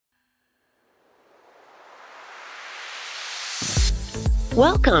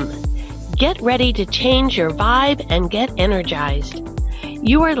Welcome. Get ready to change your vibe and get energized.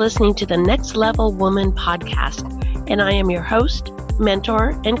 You are listening to the Next Level Woman podcast, and I am your host,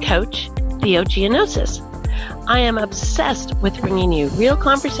 mentor, and coach, Theogenosis. I am obsessed with bringing you real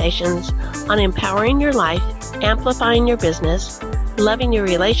conversations on empowering your life, amplifying your business, loving your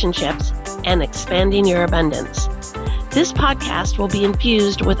relationships, and expanding your abundance. This podcast will be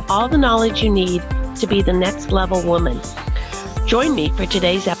infused with all the knowledge you need to be the next level woman. Join me for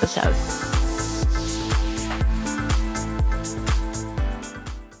today's episode.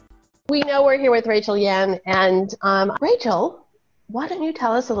 We know we're here with Rachel Yan, and Rachel, why don't you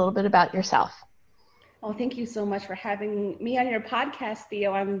tell us a little bit about yourself? Well, thank you so much for having me on your podcast,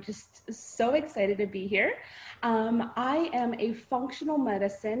 Theo. I'm just so excited to be here. I am a functional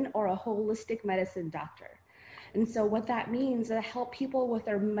medicine or a holistic medicine doctor. And so what that means is I help people with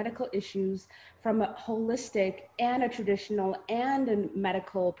their medical issues from a holistic and a traditional and a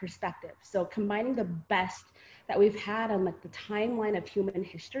medical perspective. So combining the best that we've had on like the timeline of human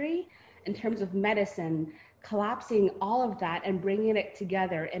history in terms of medicine, collapsing all of that and bringing it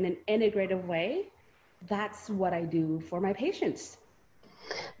together in an integrative way. That's what I do for my patients.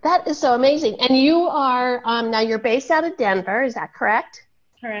 That is so amazing. And you are, now you're based out of Denver, is that correct?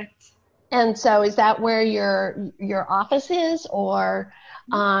 Correct. And so is that where your office is, or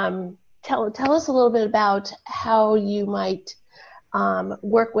tell us a little bit about how you might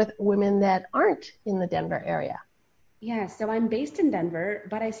work with women that aren't in the Denver area? Yeah, so I'm based in Denver,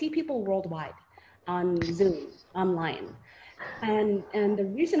 but I see people worldwide on Zoom, online. And the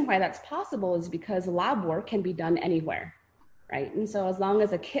reason why that's possible is because lab work can be done anywhere. Right. And so as long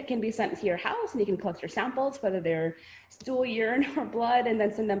as a kit can be sent to your house and you can collect your samples, whether they're stool, urine, or blood, and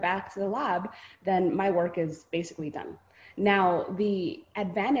then send them back to the lab, then my work is basically done. Now, the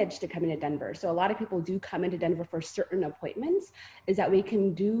advantage to coming to Denver, so a lot of people do come into Denver for certain appointments, is that we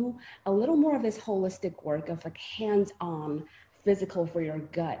can do a little more of this holistic work of like hands-on physical for your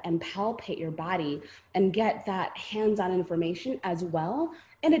gut and palpate your body and get that hands-on information as well.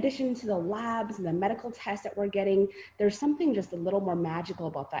 In addition to the labs and the medical tests that we're getting, there's something just a little more magical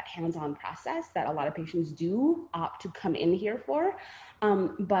about that hands-on process that a lot of patients do opt to come in here for.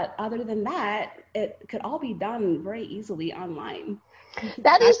 But other than that, it could all be done very easily online.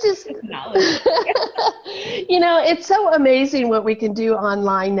 That is just, it's so amazing what we can do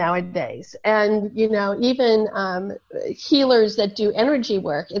online nowadays. And, even healers that do energy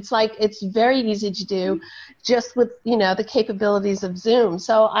work, it's like it's very easy to do just with, the capabilities of Zoom.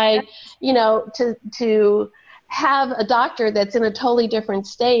 So to have a doctor that's in a totally different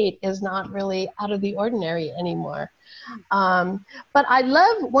state is not really out of the ordinary anymore. But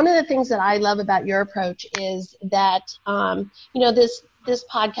one of the things that I love about your approach is that, this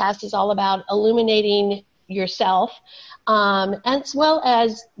podcast is all about illuminating yourself, as well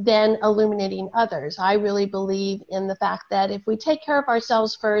as then illuminating others. I really believe in the fact that if we take care of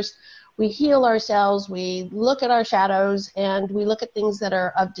ourselves first, we heal ourselves, we look at our shadows, and we look at things that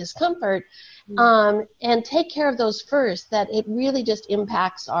are of discomfort, and take care of those first, that it really just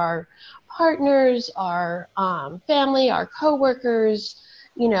impacts our partners, our family, our coworkers,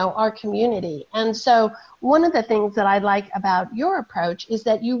 our community. And so one of the things that I like about your approach is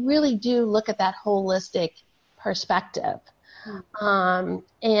that you really do look at that holistic perspective.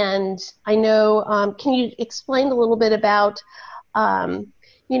 And I know, can you explain a little bit about,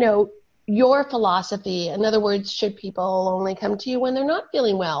 your philosophy? In other words, should people only come to you when they're not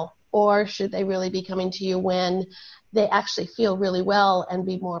feeling well, or should they really be coming to you when they actually feel really well and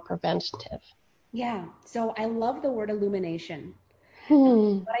be more preventative? Yeah, so I love the word illumination.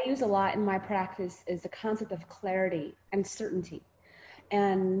 What I use a lot in my practice is the concept of clarity and certainty.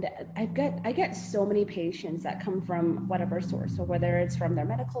 And I get so many patients that come from whatever source, so whether it's from their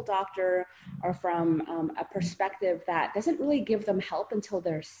medical doctor or from a perspective that doesn't really give them help until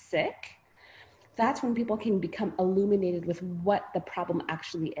they're sick. That's when people can become illuminated with what the problem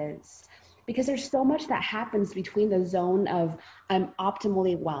actually is. Because there's so much that happens between the zone of I'm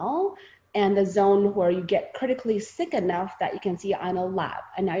optimally well and the zone where you get critically sick enough that you can see it on a lab,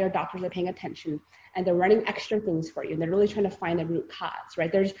 and now your doctors are paying attention and they're running extra things for you and they're really trying to find the root cause,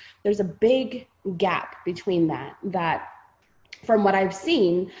 right? There's a big gap between that from what I've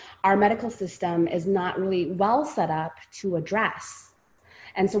seen, our medical system is not really well set up to address.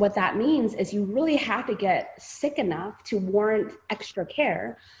 And so what that means is you really have to get sick enough to warrant extra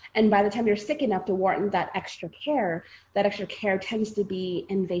care. And by the time you're sick enough to warrant that extra care tends to be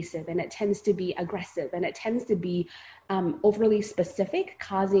invasive, and it tends to be aggressive, and it tends to be overly specific,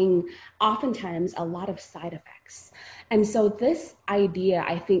 causing oftentimes a lot of side effects. And so this idea,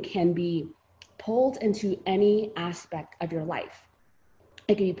 I think, can be pulled into any aspect of your life.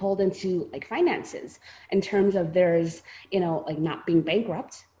 it can be pulled into like finances in terms of there's, like not being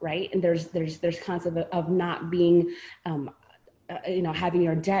bankrupt, right? And there's concept of not being, having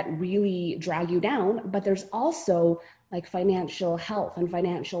your debt really drag you down, but there's also like financial health and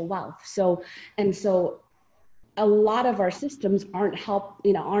financial wealth. So a lot of our systems aren't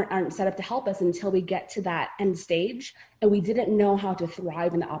set up to help us until we get to that end stage, and we didn't know how to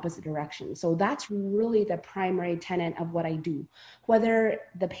thrive in the opposite direction. So that's really the primary tenet of what I do. Whether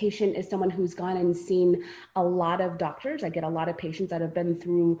the patient is someone who's gone and seen a lot of doctors, I get a lot of patients that have been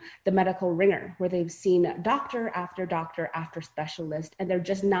through the medical ringer, where they've seen doctor after specialist, and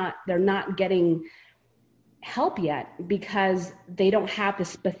they're not getting help yet because they don't have the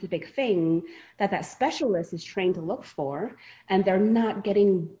specific thing that specialist is trained to look for, and they're not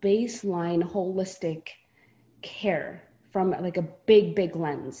getting baseline holistic care from like a big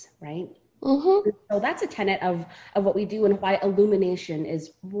lens, right? Mm-hmm. So that's a tenet of what we do, and why illumination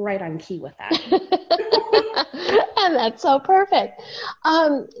is right on key with that. And that's so perfect.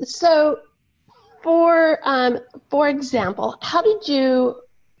 So for example,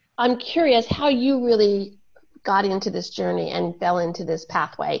 I'm curious how you really got into this journey and fell into this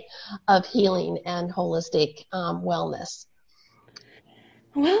pathway of healing and holistic wellness.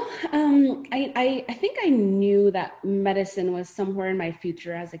 Well, I think I knew that medicine was somewhere in my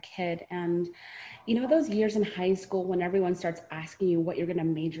future as a kid. And, those years in high school when everyone starts asking you what you're going to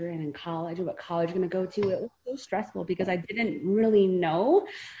major in college or what college you're going to go to, it was so stressful because I didn't really know.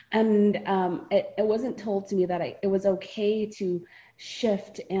 And it wasn't told to me that it was okay to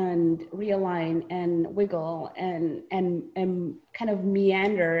shift and realign and wiggle and kind of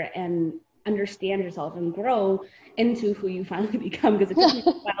meander and understand yourself and grow into who you finally become, because it took me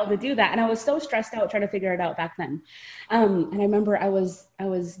a while to do that. And I was so stressed out trying to figure it out back then. And I remember I was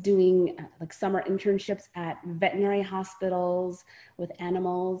doing like summer internships at veterinary hospitals with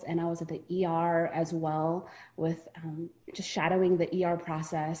animals, and I was at the ER as well with just shadowing the ER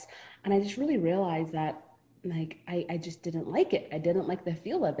process. And I just really realized that I just didn't like it. I didn't like the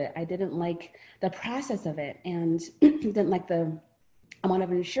feel of it. I didn't like the process of it, and didn't like the amount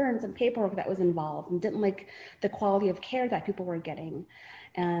of insurance and paperwork that was involved, and didn't like the quality of care that people were getting.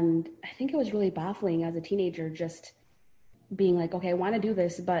 And I think it was really baffling as a teenager, just being like, okay, I want to do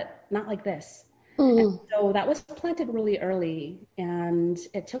this, but not like this. And so that was planted really early, and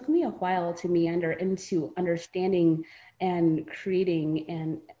it took me a while to meander into understanding and creating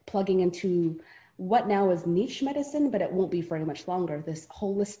and plugging into what now is niche medicine, but it won't be very much longer, this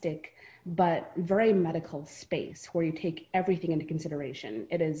holistic but very medical space where you take everything into consideration.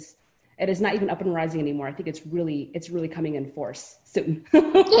 It is not even up and rising anymore. I think it's really coming in force soon.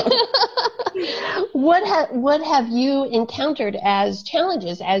 What have you encountered as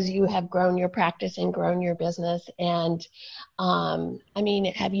challenges as you have grown your practice and grown your business? And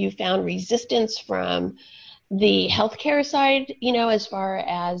have you found resistance from the healthcare side, as far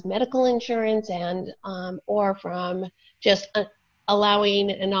as medical insurance, and or from just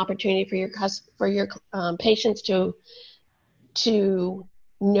allowing an opportunity for your patients to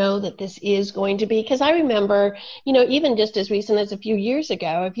know that this is going to be? Because I remember, even just as recent as a few years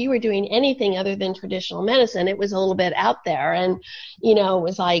ago, if you were doing anything other than traditional medicine, it was a little bit out there, and it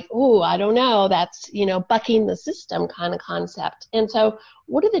was like, oh, I don't know, that's bucking the system kind of concept. And so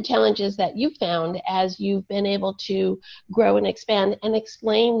what are the challenges that you found as you've been able to grow and expand and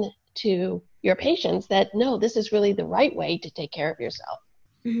explain to your patients that, no, this is really the right way to take care of yourself?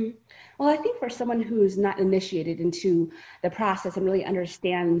 Mm-hmm. Well, I think for someone who's not initiated into the process and really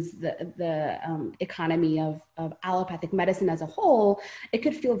understands the economy of allopathic medicine as a whole, it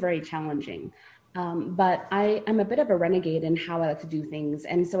could feel very challenging. But I am a bit of a renegade in how I like to do things.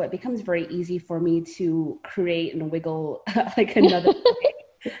 And so it becomes very easy for me to create and wiggle like another way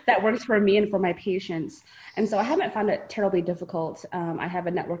that works for me and for my patients. And so I haven't found it terribly difficult. I have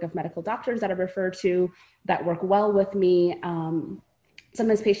a network of medical doctors that I refer to that work well with me.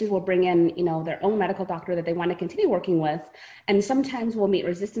 Sometimes patients will bring in, their own medical doctor that they want to continue working with. And sometimes we'll meet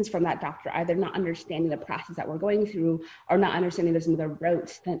resistance from that doctor, either not understanding the process that we're going through or not understanding there's another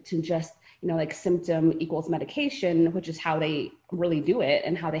route to just, like symptom equals medication, which is how they really do it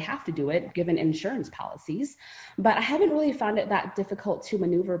and how they have to do it given insurance policies. But I haven't really found it that difficult to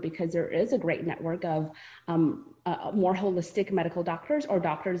maneuver because there is a great network of more holistic medical doctors, or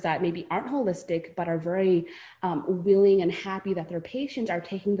doctors that maybe aren't holistic, but are very willing and happy that their patients are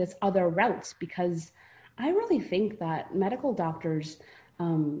taking this other route, because I really think that medical doctors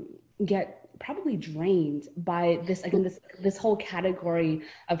get probably drained by this, again, this whole category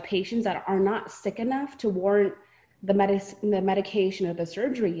of patients that are not sick enough to warrant the medication or the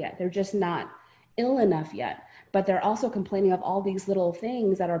surgery yet. They're just not ill enough yet, but they're also complaining of all these little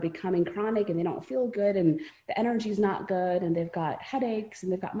things that are becoming chronic, and they don't feel good, and the energy is not good, and they've got headaches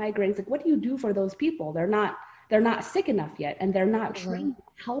and they've got migraines. Like, what do you do for those people? They're not sick enough yet, and they're not trained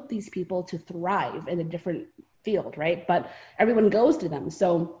to help these people to thrive in a different field, right? But everyone goes to them.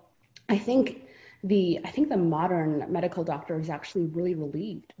 So I think the modern medical doctor is actually really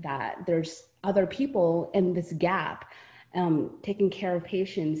relieved that there's other people in this gap, taking care of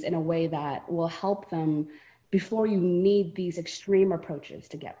patients in a way that will help them before you need these extreme approaches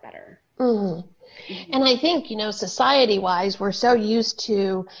to get better. Mm-hmm. And I think, society-wise, we're so used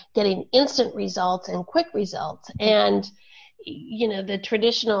to getting instant results and quick results. And, the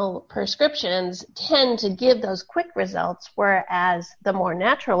traditional prescriptions tend to give those quick results, whereas the more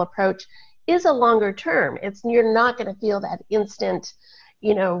natural approach is a longer term. You're not going to feel that instant,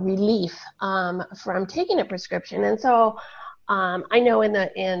 relief from taking a prescription. And so I know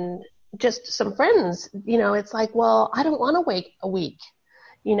in just some friends, it's like, well, I don't want to wait a week.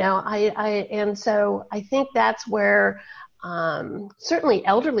 And so I think that's where certainly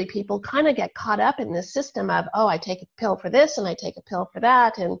elderly people kind of get caught up in this system of, oh, I take a pill for this and I take a pill for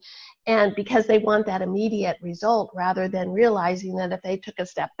that. And because they want that immediate result, rather than realizing that if they took a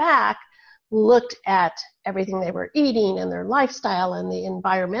step back, looked at everything they were eating and their lifestyle and the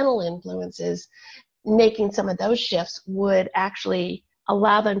environmental influences, making some of those shifts would actually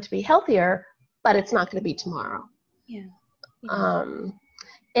allow them to be healthier, but it's not going to be tomorrow. Yeah.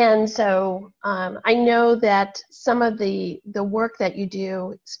 And so I know that some of the work that you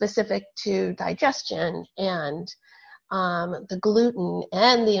do specific to digestion and the gluten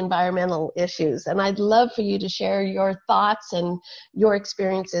and the environmental issues, and I'd love for you to share your thoughts and your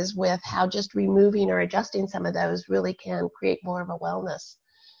experiences with how just removing or adjusting some of those really can create more of a wellness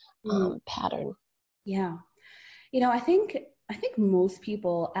pattern. Yeah. I think most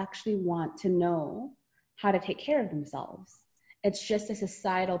people actually want to know how to take care of themselves. It's just a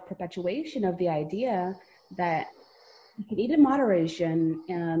societal perpetuation of the idea that you can eat in moderation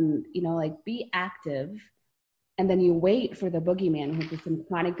and, be active, and then you wait for the boogeyman, which is some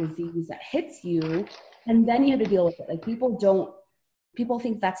chronic disease that hits you, and then you have to deal with it. Like, people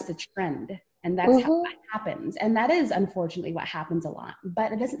think that's the trend, and that's how that happens. And that is unfortunately what happens a lot,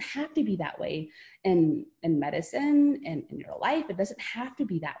 but it doesn't have to be that way in medicine and in your life. It doesn't have to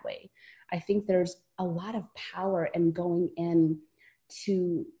be that way. I think there's a lot of power in going in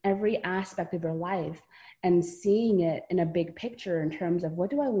to every aspect of your life and seeing it in a big picture in terms of, what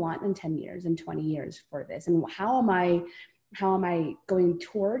do I want in 10 years and 20 years for this? And how am I going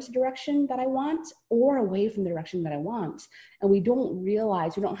towards the direction that I want or away from the direction that I want? And we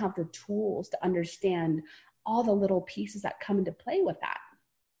don't have the tools to understand all the little pieces that come into play with that.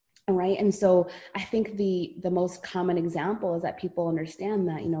 Right. And so I think the most common example is that people understand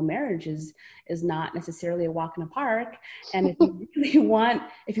that, marriage is not necessarily a walk in a park. And if you want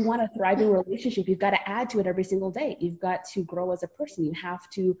a thriving relationship, you've got to add to it every single day. You've got to grow as a person. You have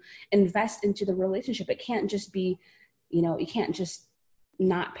to invest into the relationship. It can't just be, you can't just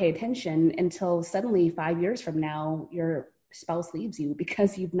not pay attention until suddenly 5 years from now, your spouse leaves you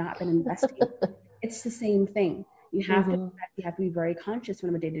because you've not been investing. It's the same thing. You have to be very conscious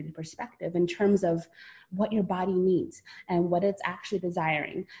from a day-to-day perspective in terms of what your body needs and what it's actually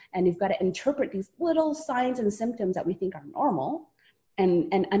desiring. And you've got to interpret these little signs and symptoms that we think are normal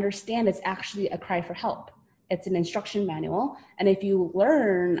and understand it's actually a cry for help. It's an instruction manual. And if you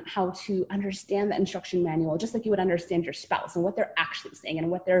learn how to understand the instruction manual, just like you would understand your spouse and what they're actually saying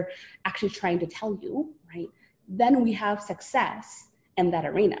and what they're actually trying to tell you, right? Then we have success in that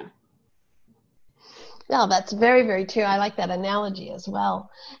arena. No, that's very, very true. I like that analogy as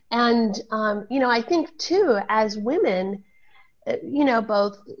well. And, I think too, as women,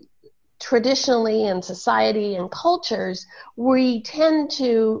 both traditionally in society and cultures, we tend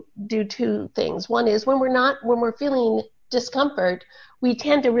to do two things. One is when we're feeling discomfort, we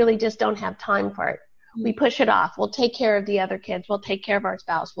tend to really just don't have time for it. We push it off. We'll take care of the other kids. We'll take care of our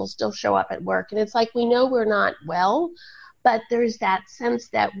spouse. We'll still show up at work. And it's like, we know we're not well, but there's that sense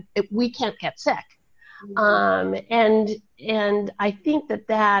that we can't get sick. And I think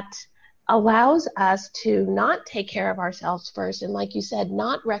that allows us to not take care of ourselves first. And like you said,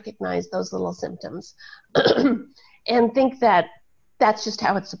 not recognize those little symptoms and think that that's just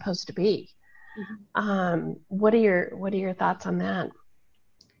how it's supposed to be. What are your thoughts on that?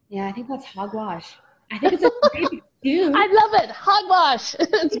 Yeah, I think that's hogwash. I think it's a great excuse. I love it. Hogwash.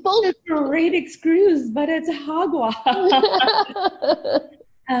 It's bullshit. It's a great excuse, but it's hogwash.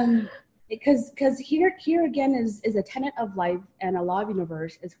 Because here again is a tenet of life and a law of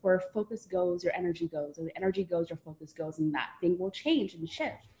universe is where focus goes, your energy goes, and the energy goes, your focus goes, and that thing will change and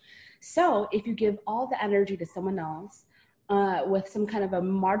shift. So if you give all the energy to someone else, with some kind of a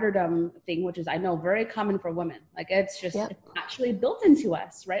martyrdom thing, which is, I know, very common for women. Like it's just it's actually built into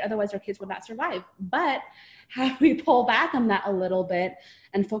us, right? Otherwise our kids would not survive. But how do we pull back on that a little bit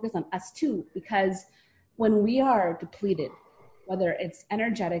and focus on us too? Because when we are depleted, whether it's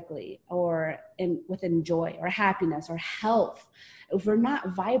energetically or within joy or happiness or health, if we're not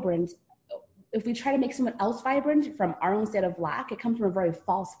vibrant, if we try to make someone else vibrant from our own state of lack, it comes from a very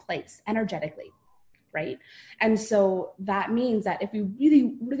false place energetically. Right. And so that means that if we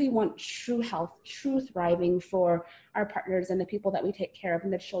really, really want true health, true thriving for our partners and the people that we take care of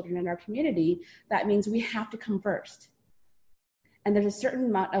and the children in our community, that means we have to come first. And there's a certain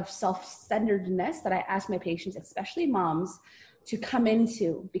amount of self-centeredness that I ask my patients, especially moms, to come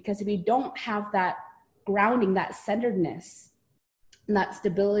into, because if you don't have that grounding, that centeredness, and that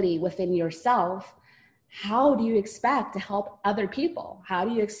stability within yourself, how do you expect to help other people? How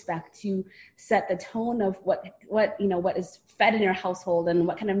do you expect to set the tone of what is fed in your household and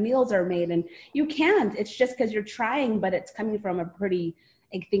what kind of meals are made? And you can't. It's just because you're trying, but it's coming from a pretty,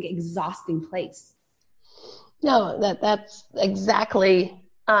 I think, exhausting place. No, that's exactly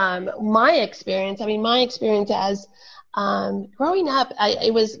my experience. I mean, my experience as growing up,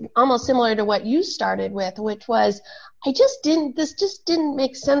 it was almost similar to what you started with, which was this just didn't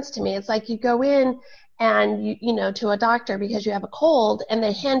make sense to me. It's like you go in and you know, to a doctor because you have a cold, and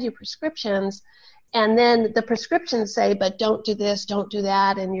they hand you prescriptions, and then the prescriptions say, but don't do this, don't do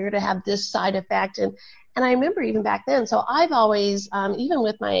that, and you're going to have this side effect. And I remember even back then, so I've always, even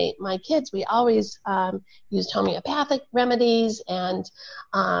with my kids, we always used homeopathic remedies, and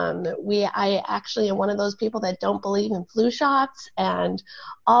I actually am one of those people that don't believe in flu shots and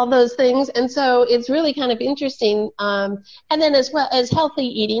all those things. And so it's really kind of interesting. And then as well as healthy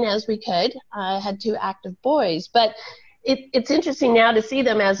eating as we could. I had 2 active boys, but it's interesting now to see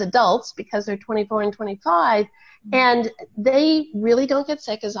them as adults because they're 24 and 25. And they really don't get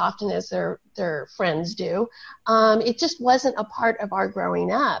sick as often as their friends do. It just wasn't a part of our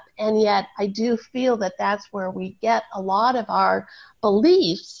growing up. And yet I do feel that that's where we get a lot of our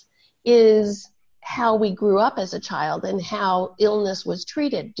beliefs, is how we grew up as a child and how illness was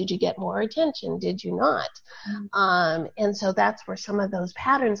treated. Did you get more attention? Did you not? And so that's where some of those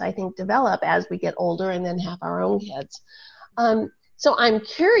patterns, I think, develop as we get older and then have our own kids. So I'm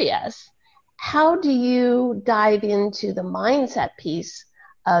curious, how do you dive into the mindset piece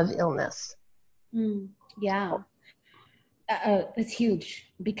of illness? Yeah, it's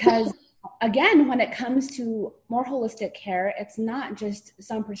huge because, again, when it comes to more holistic care, it's not just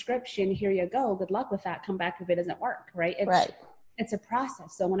some prescription, here you go, good luck with that, come back if it doesn't work, right? It's a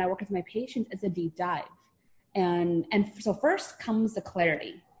process. So when I work with my patients, it's a deep dive. And so first comes the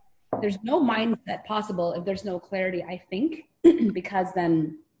clarity. There's no mindset possible if there's no clarity, I think, because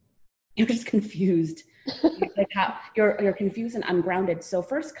then you're just confused. You're confused and ungrounded. So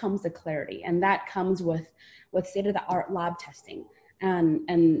first comes the clarity, and that comes with state-of-the-art lab testing,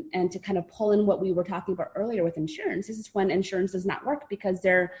 and to kind of pull in what we were talking about earlier with insurance. This is when insurance does not work because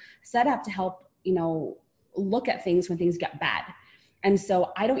they're set up to help, look at things when things get bad. And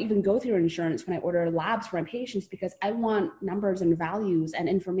so I don't even go through insurance when I order labs for my patients, because I want numbers and values and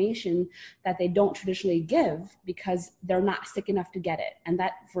information that they don't traditionally give because they're not sick enough to get it. And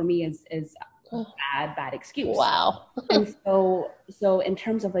that for me is a bad excuse. Wow. And so in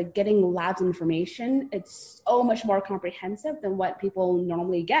terms of like getting labs information, it's so much more comprehensive than what people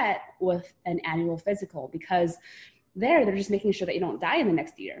normally get with an annual physical, because they're just making sure that you don't die in the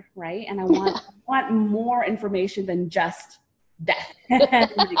next year, right? And I want more information than just death.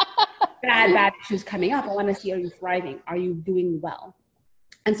 bad issues coming up. I want to see, are you thriving? Are you doing well?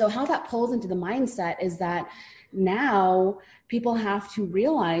 And so how that pulls into the mindset is that now people have to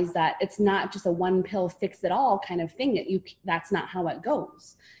realize that it's not just a one pill fix it all kind of thing, that's not how it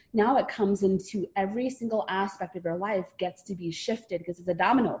goes. Now it comes into every single aspect of your life gets to be shifted, because it's a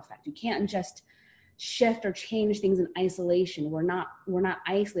domino effect. You can't just shift or change things in isolation. We're not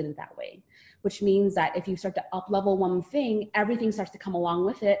isolated that way, which means that if you start to up level one thing, everything starts to come along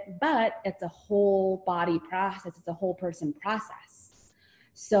with it, but it's a whole body process. It's a whole person process.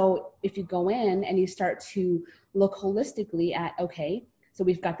 So if you go in and you start to look holistically at, okay, so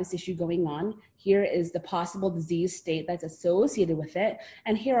we've got this issue going on. Here is the possible disease state that's associated with it.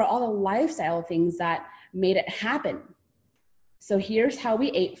 And here are all the lifestyle things that made it happen. So here's how we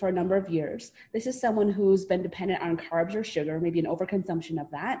ate for a number of years. This is someone who's been dependent on carbs or sugar, maybe an overconsumption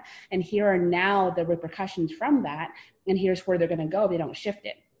of that. And here are now the repercussions from that. And here's where they're going to go if they don't shift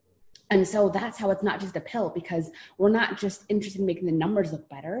it. And so that's how it's not just a pill, because we're not just interested in making the numbers look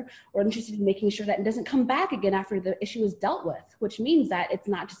better. We're interested in making sure that it doesn't come back again after the issue is dealt with, which means that it's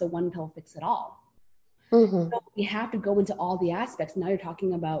not just a one pill fix at all. So you have to go into all the aspects. Now you're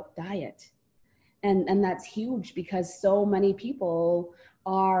talking about diet. And that's huge, because so many people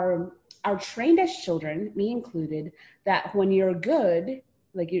are trained as children, me included, that when you're good,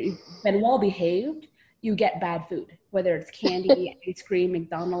 like you've been well behaved, you get bad food, whether it's candy, ice cream,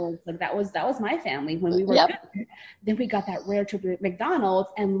 McDonald's. Like that was my family when we were good. Then we got that rare trip to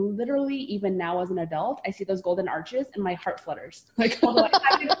McDonald's, and literally even now as an adult, I see those golden arches and my heart flutters. Like, although I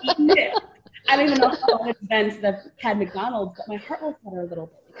haven't eaten it, I don't even know how long it's been since I've had McDonald's, but my heart will flutter a little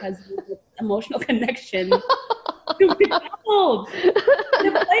bit because of the emotional connection to McDonald's.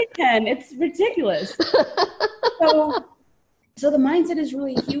 The playpen, it's ridiculous. So the mindset is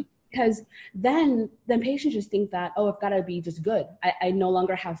really huge, because then patients just think that, oh, I've got to be just good. I no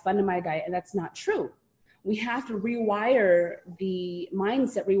longer have fun in my diet, and that's not true. We have to rewire the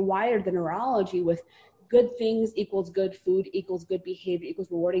mindset, rewire the neurology with good things equals good food equals good behavior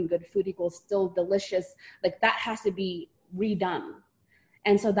equals rewarding, good food equals still delicious. Like that has to be redone.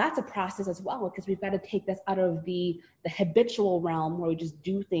 And so that's a process as well, because we've got to take this out of the habitual realm where we just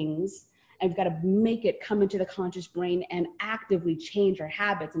do things, and we've got to make it come into the conscious brain and actively change our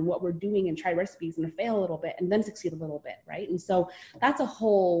habits and what we're doing, and try recipes and fail a little bit and then succeed a little bit, right? And so that's a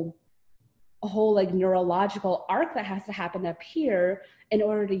whole like neurological arc that has to happen up here in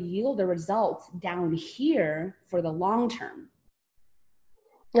order to yield the results down here for the long term.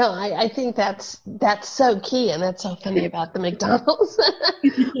 No, I think that's so key, and that's so funny about the McDonald's,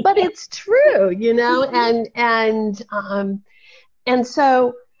 but it's true, you know, and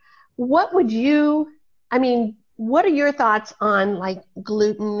so what would you, I mean, what are your thoughts on like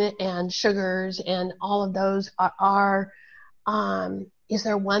gluten and sugars and all of those is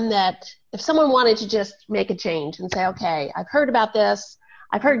there one that if someone wanted to just make a change and say, okay, I've heard about this,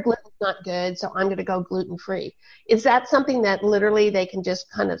 I've heard gluten's not good, so I'm going to go gluten-free. Is that something that literally they can just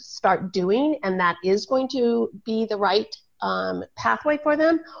kind of start doing, and that is going to be the right pathway for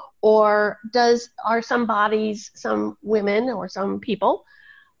them? Or are some bodies, some women or some people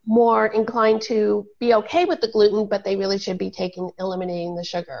more inclined to be okay with the gluten, but they really should be eliminating the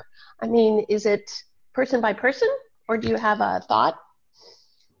sugar? I mean, is it person by person, or do you have a thought?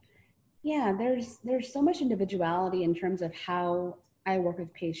 Yeah, there's so much individuality in terms of how I work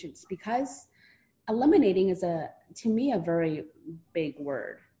with patients, because eliminating is to me a very big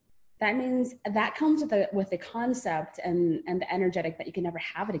word. That means that comes with the concept and the energetic that you can never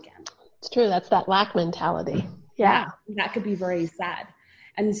have it again. It's true. That's that lack mentality. Yeah. That could be very sad.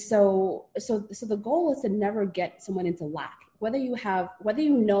 And so the goal is to never get someone into lack, whether you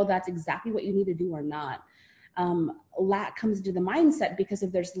know that's exactly what you need to do or not. Lack comes into the mindset, because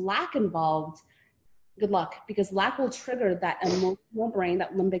if there's lack involved, good luck, because lack will trigger that emotional brain,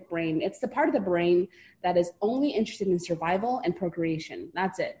 that limbic brain. It's the part of the brain that is only interested in survival and procreation.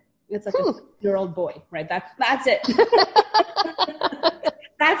 That's it. It's like a 6-year-old boy, right? That's it.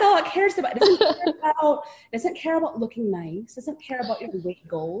 That's all it cares about. It doesn't care about looking nice, doesn't care about your weight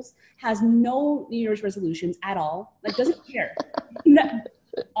goals, has no New Year's resolutions at all, like doesn't care.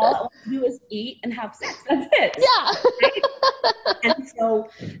 All it wants to do is eat and have sex. That's it. Yeah. Right? And so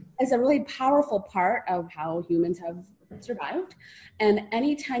it's a really powerful part of how humans have survived. And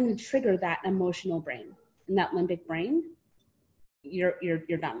anytime you trigger that emotional brain and that limbic brain, you're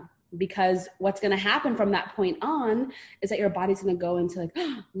done. Because what's going to happen from that point on is that your body's going to go into like,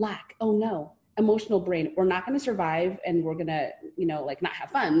 lack. Oh no, emotional brain. We're not going to survive, and we're going to, like not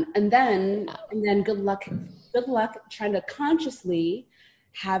have fun. And then good luck trying to consciously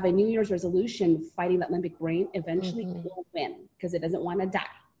have a New Year's resolution fighting that limbic brain. Eventually will win, because it doesn't want to die.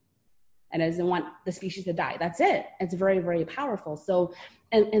 And it doesn't want the species to die. That's it. It's very, very powerful. So,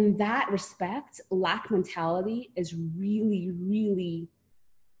 and in that respect, lack mentality is really, really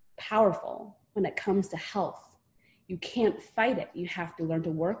powerful when it comes to health. You can't fight it. You have to learn to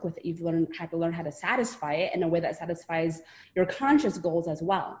work with it. You have to learn how to satisfy it in a way that satisfies your conscious goals as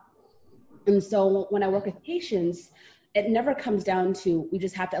well. And so when I work with patients, it never comes down to, we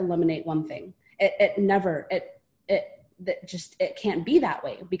just have to eliminate one thing. It can't be that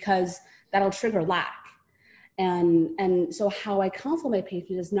way, because that'll trigger lack. And so how I counsel my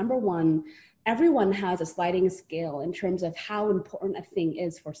patients is, number one, everyone has a sliding scale in terms of how important a thing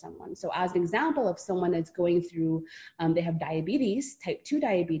is for someone. So as an example, if someone is going through, they have diabetes, type 2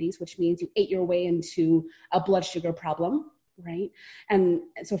 diabetes, which means you ate your way into a blood sugar problem, right? And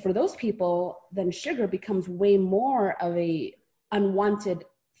so for those people, then sugar becomes way more of a unwanted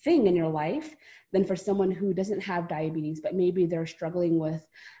thing in your life than for someone who doesn't have diabetes, but maybe they're struggling with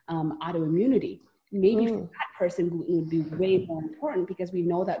autoimmunity. Maybe for that person, gluten would be way more important, because we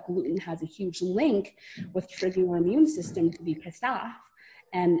know that gluten has a huge link with triggering your immune system to be pissed off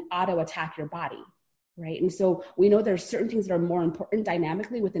and auto attack your body, right? And so we know there's certain things that are more important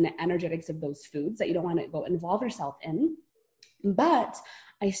dynamically within the energetics of those foods that you don't want to go involve yourself in. But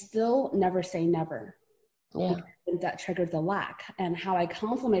I still never say never. Yeah. That triggered the lack. And how I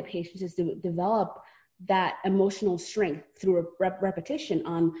counsel my patients is to develop that emotional strength through a repetition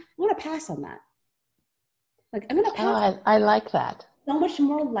on, I want to pass on that. Like, I'm going to pass. I like that. So much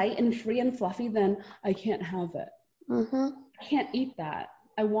more light and free and fluffy than I can't have it. Mm-hmm. I can't eat that.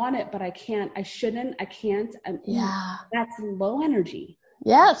 I want it, but I can't. I shouldn't. I can't. Yeah. That's low energy.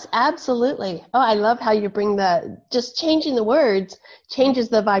 Yes, absolutely. Oh, I love how you bring just changing the words changes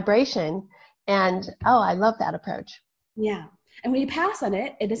the vibration. And, I love that approach. Yeah. And when you pass on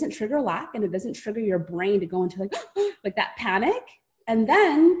it, it doesn't trigger lack, and it doesn't trigger your brain to go into like that panic. And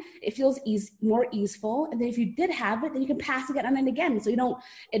then it feels more easeful. And then if you did have it, then you can pass again and then again. So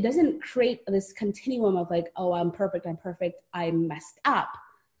it doesn't create this continuum of like, oh, I'm perfect. I messed up.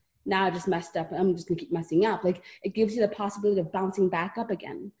 Now I just messed up. I'm just gonna keep messing up. Like, it gives you the possibility of bouncing back up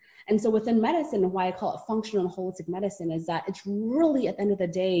again. And so within medicine, why I call it functional and holistic medicine is that it's really, at the end of the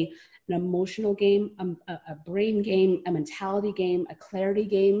day, an emotional game, a brain game, a mentality game, a clarity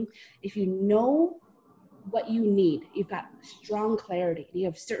game. If you know what you need, you've got strong clarity, you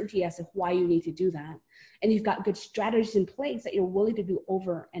have certainty as to why you need to do that, and you've got good strategies in place that you're willing to do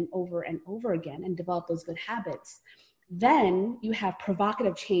over and over and over again and develop those good habits, then you have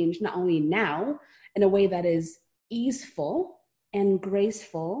provocative change, not only now in a way that is easeful and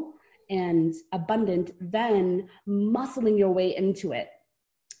graceful and abundant, then muscling your way into it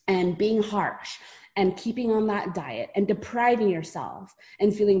and being harsh and keeping on that diet and depriving yourself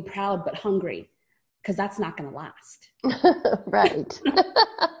and feeling proud but hungry, because that's not going to last. Right.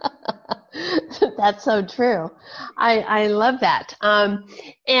 That's so true. I love that.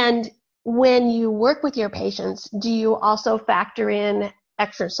 And when you work with your patients, do you also factor in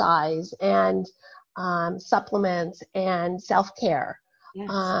exercise and supplements and self-care? Yes.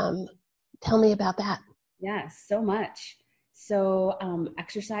 Tell me about that. Yes, so much. So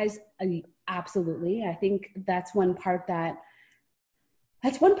exercise, absolutely. I think that's one part that's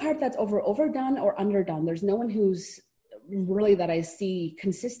overdone or underdone. There's no one who's really that I see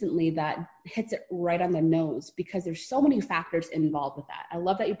consistently that hits it right on the nose, because there's so many factors involved with that. I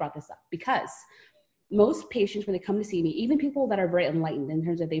love that you brought this up, because most patients, when they come to see me, even people that are very enlightened in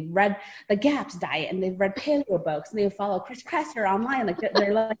terms of they've read the GAPS diet and they've read paleo books and they follow Chris Kresser online, like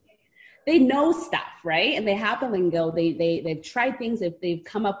they're like, they know stuff, right? And they have the lingo, they've tried things, they've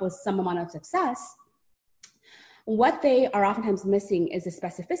come up with some amount of success. What they are oftentimes missing is the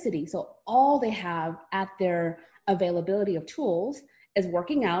specificity. So all they have at their availability of tools is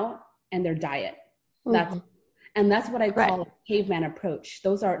working out and their diet. That's what I call a caveman approach.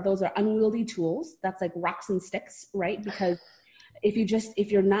 Those are unwieldy tools. That's like rocks and sticks, right? Because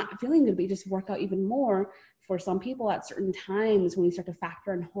if you're not feeling good, but you just work out even more. For some people at certain times, when you start to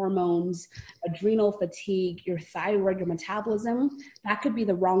factor in hormones, adrenal fatigue, your thyroid, your metabolism, that could be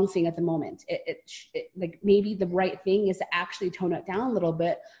the wrong thing at the moment. Like maybe the right thing is to actually tone it down a little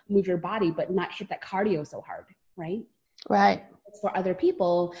bit, move your body, but not hit that cardio so hard, right? Right. For other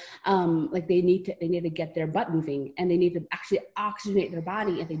people, like they need to get their butt moving, and they need to actually oxygenate their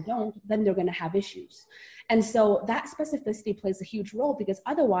body. If they don't, then they're going to have issues. And so that specificity plays a huge role, because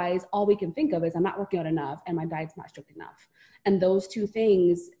otherwise all we can think of is I'm not working out enough and my diet's not strict enough. And those two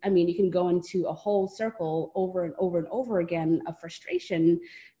things, I mean, you can go into a whole circle over and over and over again of frustration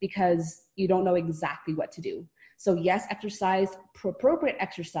because you don't know exactly what to do. So yes, exercise, appropriate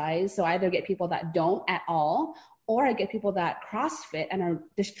exercise. So either get people that don't at all, or I get people that CrossFit and are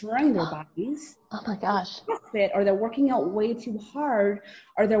destroying their bodies. Oh my gosh. CrossFit, or they're working out way too hard,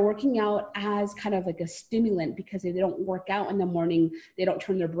 or they're working out as kind of like a stimulant, because if they don't work out in the morning, they don't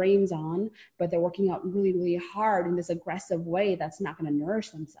turn their brains on, but they're working out really, really hard in this aggressive way that's not going to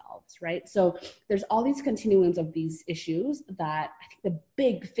nourish themselves, right? So there's all these continuums of these issues that I think the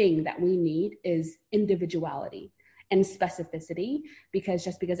big thing that we need is individuality and specificity, because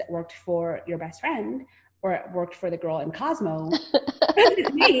just because it worked for your best friend or it worked for the girl in Cosmo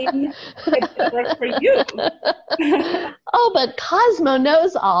doesn't mean it worked for you. Oh, but Cosmo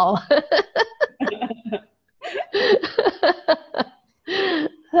knows all.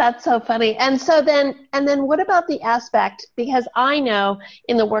 That's so funny. And then what about the aspect, because I know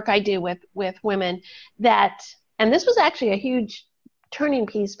in the work I do with women that, and this was actually a huge turning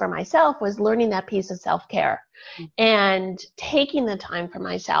piece for myself was learning that piece of self-care and taking the time for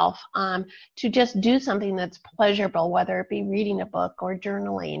myself to just do something that's pleasurable, whether it be reading a book or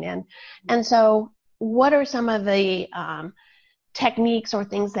journaling. And so what are some of the techniques or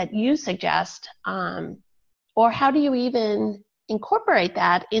things that you suggest, or how do you even incorporate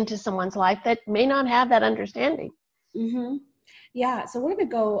that into someone's life that may not have that understanding? Mm-hmm. Yeah, so we're going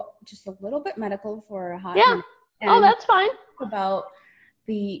to go just a little bit medical for a hot minute. Oh, that's fine. About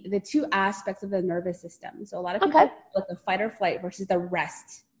the two aspects of the nervous system. So a lot of people like the fight or flight versus the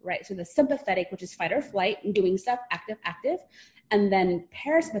rest, right? So the sympathetic, which is fight or flight and doing stuff, active, and then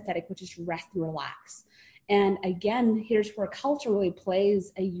parasympathetic, which is rest and relax. And again, here's where culture really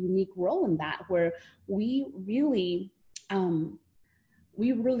plays a unique role in that, where we really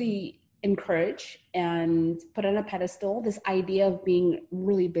encourage and put on a pedestal this idea of being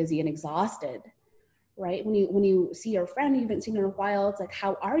really busy and exhausted, right? When you see your friend you haven't seen in a while, it's like,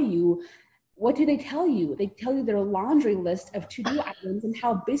 how are you? What do they tell you? They tell you their laundry list of to-do items and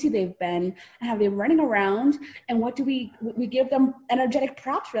how busy they've been and how they're running around. And what do we give them energetic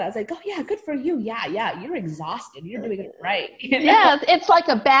props for that? It's like, oh yeah, good for you. Yeah, you're exhausted. You're doing it right. You know? Yeah, it's like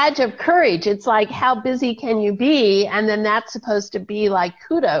a badge of courage. It's like, how busy can you be? And then that's supposed to be like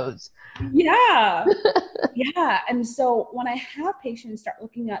kudos. Yeah. Yeah. And so when I have patients start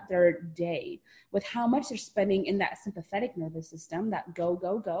looking at their day with how much they're spending in that sympathetic nervous system, that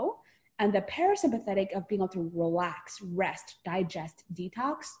go, and the parasympathetic of being able to relax, rest, digest,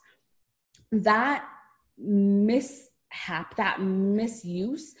 detox, that mishap, that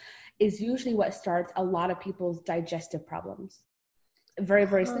misuse is usually what starts a lot of people's digestive problems. Very,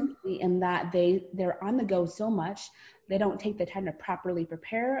 very simply, in that they're on the go so much, they don't take the time to properly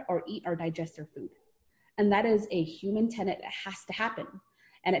prepare or eat or digest their food. And that is a human tenet that has to happen.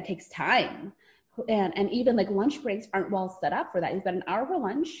 And it takes time. And even like lunch breaks aren't well set up for that. You've got an hour for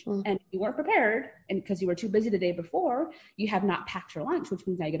lunch and you weren't prepared, and because you were too busy the day before, you have not packed your lunch, which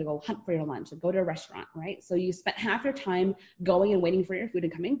means now you got to go hunt for your lunch and go to a restaurant, right? So you spent half your time going and waiting for your food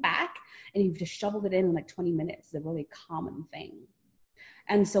and coming back, and you've just shoveled it in like 20 minutes. It's a really common thing.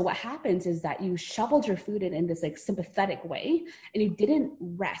 And so what happens is that you shoveled your food in this like sympathetic way, and you didn't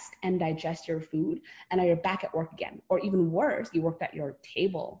rest and digest your food, and now you're back at work again. Or even worse, you worked at your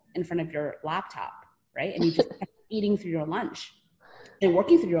table in front of your laptop, right? And you just kept eating through your lunch and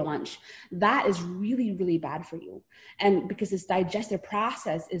working through your lunch. That is really, really bad for you. And because this digestive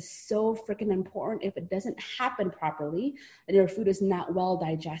process is so freaking important, if it doesn't happen properly, then your food is not well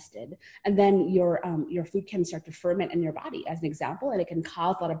digested. And then your food can start to ferment in your body, as an example, and it can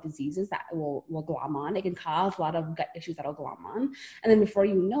cause a lot of diseases that will glom on. It can cause a lot of gut issues that will glom on. And then before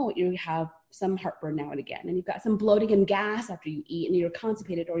you know it, you have some heartburn now and again, and you've got some bloating and gas after you eat, and you're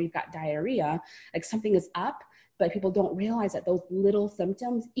constipated, or you've got diarrhea, like something is up. But people don't realize that those little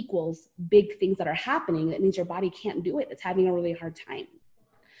symptoms equals big things that are happening. That means your body can't do it. It's having a really hard time.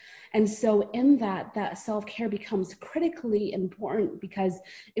 And so in that self-care becomes critically important, because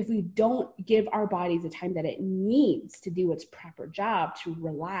if we don't give our bodies the time that it needs to do its proper job, to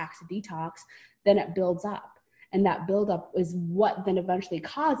relax, detox, then it builds up. And that buildup is what then eventually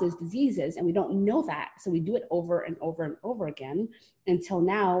causes diseases. And we don't know that. So we do it over and over and over again until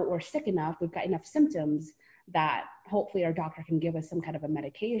now we're sick enough, we've got enough symptoms that hopefully our doctor can give us some kind of a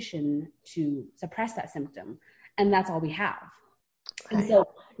medication to suppress that symptom. And that's all we have. Right. And so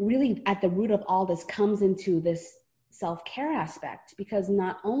really at the root of all this comes into this self-care aspect, because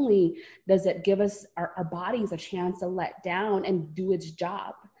not only does it give us our bodies a chance to let down and do its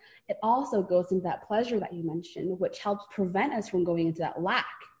job, it also goes into that pleasure that you mentioned, which helps prevent us from going into that lack.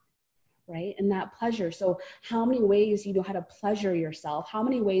 Right? And that pleasure. So how many ways you know how to pleasure yourself? How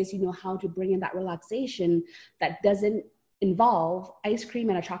many ways you know how to bring in that relaxation that doesn't involve ice cream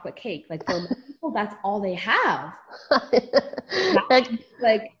and a chocolate cake? Like for people, that's all they have. Like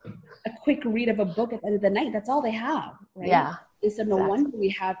a quick read of a book at the end of the night. That's all they have. Right? Yeah. And so no wonder we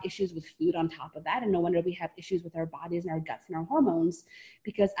have issues with food on top of that. And no wonder we have issues with our bodies and our guts and our hormones,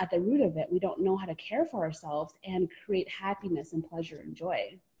 because at the root of it, we don't know how to care for ourselves and create happiness and pleasure and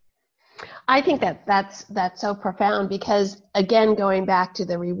joy. I think that's so profound, because again, going back to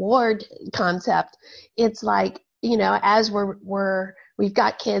the reward concept, it's like, you know, as we've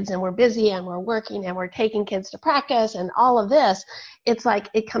got kids and we're busy and we're working and we're taking kids to practice and all of this, it's like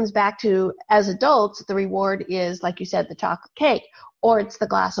it comes back to, as adults, the reward is, like you said, the chocolate cake, or it's the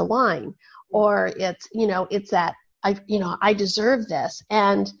glass of wine, or it's, you know, it's that I deserve this,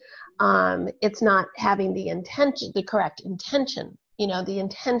 and it's not having the correct intention. You know, the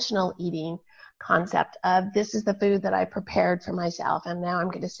intentional eating concept of, this is the food that I prepared for myself, and now I'm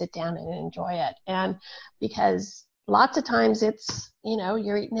going to sit down and enjoy it. And because, lots of times it's,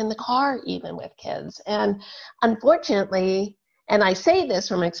 you're eating in the car even with kids. And unfortunately, and I say this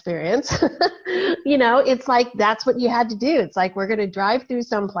from experience, it's like that's what you had to do. It's like we're going to drive through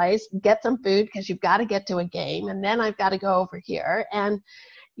someplace, get some food because you've got to get to a game, and then I've got to go over here. And,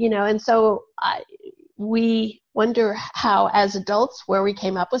 and so we wonder how, as adults, where we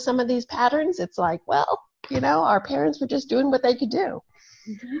came up with some of these patterns. It's like, well, our parents were just doing what they could do.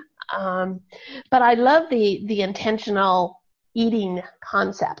 Mm-hmm. But I love the intentional eating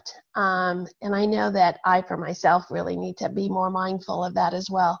concept. And I know that I, for myself, really need to be more mindful of that as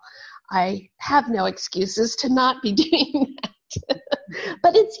well. I have no excuses to not be doing that.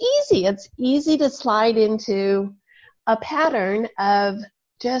 But it's easy. It's easy to slide into a pattern of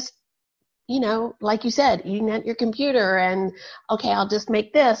just, like you said, eating at your computer and, okay, I'll just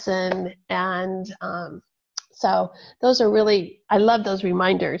make this. So those are really, I love those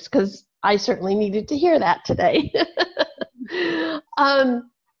reminders because I certainly needed to hear that today.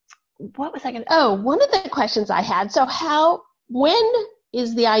 What was I going to, one of the questions I had. So when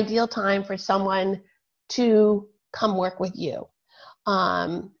is the ideal time for someone to come work with you?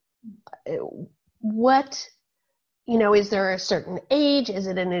 Is there a certain age? Is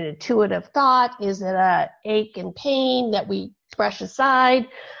it an intuitive thought? Is it a ache and pain that we brush aside?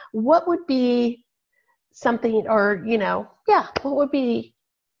 What would be something, or,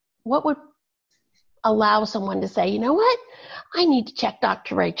 what would allow someone to say, you know what, I need to check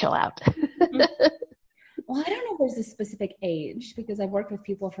Dr. Rachel out? Well, I don't know if there's a specific age because I've worked with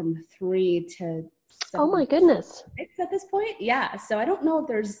people from 3 to 7. Oh my goodness. At this point. Yeah. So I don't know if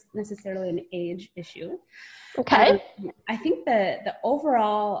there's necessarily an age issue. Okay. I think the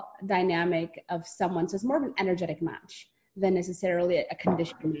overall dynamic of someone, so it's more of an energetic match than necessarily a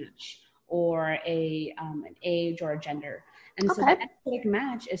condition match or an age or a gender. And so the energetic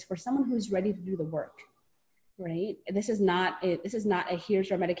match is for someone who's ready to do the work. Right? This is not a here's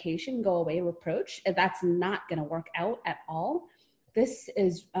your medication, go away approach. That's not going to work out at all. This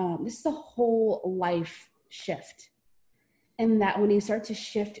is a whole life shift. And that when you start to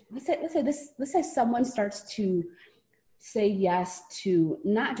shift, let's say someone starts to say yes to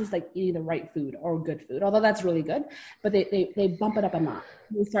not just like eating the right food or good food, although that's really good, but they bump it up a notch.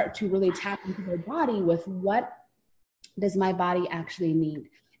 They start to really tap into their body with what does my body actually need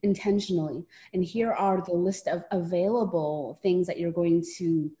intentionally. And here are the list of available things that you're going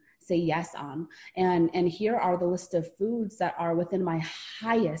to say yes on. And here are the list of foods that are within my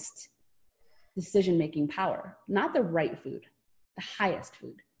highest decision-making power, not the right food, the highest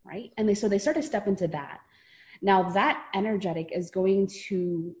food, right? And so they start to step into that. Now that energetic is going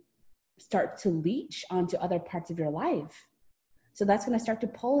to start to leach onto other parts of your life. So that's going to start to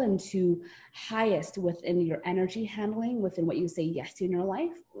pull into highest within your energy handling, within what you say yes to in your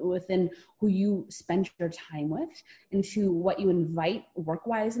life, within who you spend your time with, into what you invite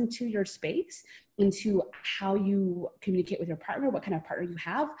work-wise into your space, into how you communicate with your partner, what kind of partner you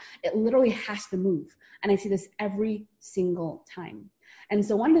have. It literally has to move. And I see this every single time. And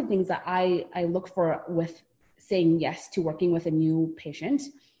so one of the things that I look for with saying yes to working with a new patient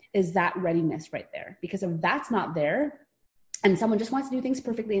is that readiness right there. Because if that's not there, and someone just wants to do things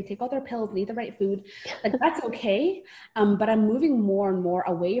perfectly and take all their pills and eat the right food, like that's okay. But I'm moving more and more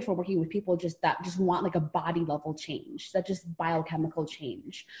away from working with people that just want like a body level change, that just biochemical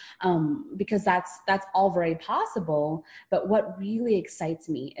change, because that's all very possible. But what really excites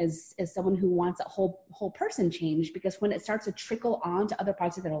me is someone who wants a whole person change, because when it starts to trickle on to other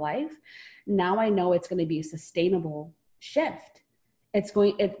parts of their life, now I know it's going to be a sustainable shift.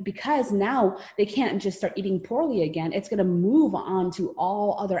 Because now they can't just start eating poorly again. It's going to move on to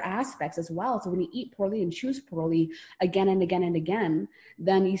all other aspects as well. So when you eat poorly and choose poorly again and again and again,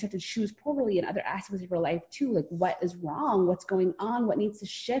 then you start to choose poorly in other aspects of your life too. Like what is wrong? What's going on? What needs to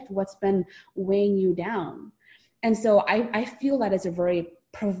shift? What's been weighing you down? And so I feel that is a very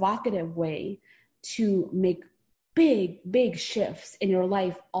provocative way to make big, big shifts in your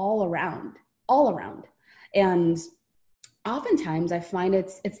life all around. And oftentimes I find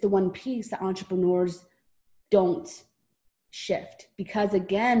it's the one piece that entrepreneurs don't shift, because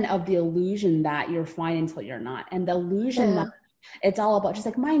again of the illusion that you're fine until you're not, and the illusion that it's all about just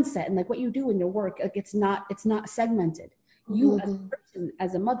like mindset and like what you do in your work. Like it's not segmented. You as a person,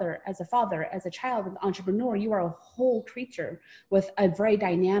 as a mother, as a father, as a child, as an entrepreneur, you are a whole creature with a very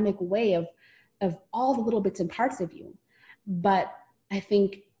dynamic way of all the little bits and parts of you. But I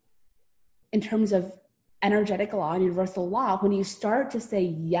think in terms of energetic law and universal law, when you start to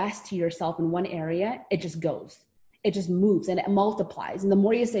say yes to yourself in one area, it just goes. It just moves and it multiplies. And the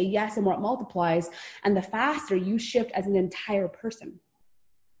more you say yes, the more it multiplies. And the faster you shift as an entire person.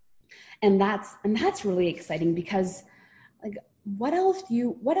 And that's really exciting because like what else do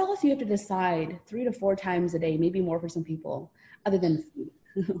you have to decide 3 to 4 times a day, maybe more for some people, other than food?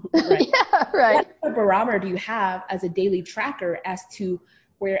 Right. Yeah, right. What barometer do you have as a daily tracker as to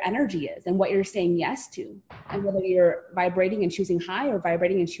where your energy is and what you're saying yes to, and whether you're vibrating and choosing high or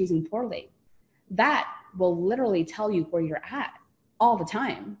vibrating and choosing poorly? That will literally tell you where you're at all the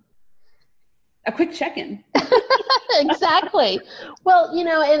time. A quick check-in. Exactly. Well,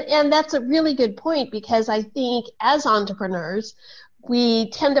 and that's a really good point, because I think as entrepreneurs, we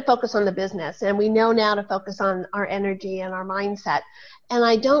tend to focus on the business, and we know now to focus on our energy and our mindset. And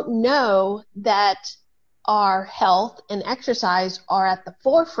I don't know that our health and exercise are at the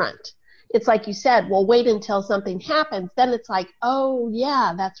forefront. It's like you said, well, wait until something happens. Then it's like, oh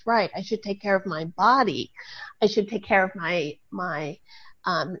yeah, that's right. I should take care of my body. I should take care of my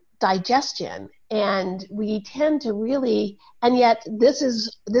digestion. And we tend to really, and yet this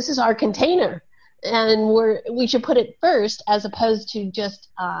is our container, and we should put it first, as opposed to just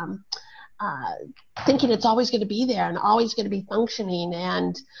thinking it's always going to be there and always going to be functioning.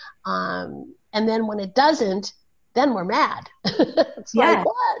 And then when it doesn't, then we're mad. It's like,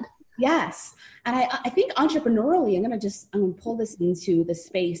 what? Yes. And I think entrepreneurially, I'm going to pull this into the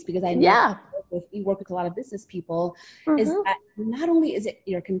space, because I know we work with a lot of business people, is that not only is it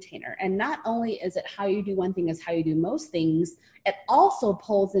your container, and not only is it how you do one thing is how you do most things, it also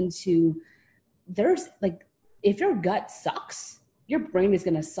pulls into, there's like, if your gut sucks, your brain is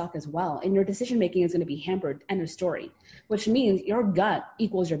going to suck as well. And your decision making is going to be hampered. End of story. Which means your gut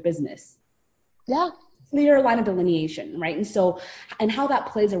equals your business. Yeah. Clear line of delineation, right? And how that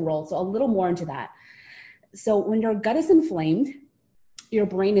plays a role. So a little more into that. So when your gut is inflamed, your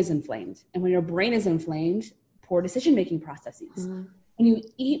brain is inflamed. And when your brain is inflamed, poor decision-making processes. When you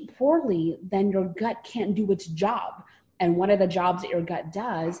eat poorly, then your gut can't do its job. And one of the jobs that your gut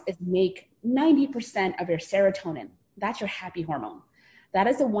does is make 90% of your serotonin. That's your happy hormone. That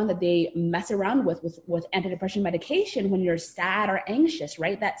is the one that they mess around with antidepressant medication when you're sad or anxious,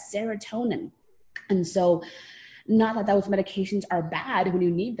 right? That serotonin. And so, not that those medications are bad when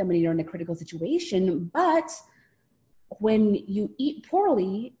you need them when you're in a critical situation, but when you eat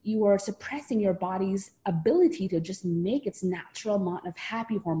poorly, you are suppressing your body's ability to just make its natural amount of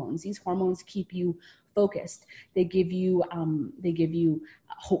happy hormones. These hormones keep you focused. They give you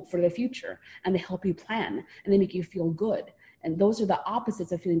hope for the future, and they help you plan, and they make you feel good. And those are the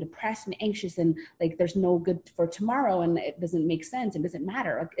opposites of feeling depressed and anxious and like there's no good for tomorrow and it doesn't make sense and doesn't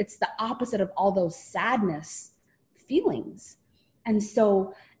matter. Like, it's the opposite of all those sadness feelings. And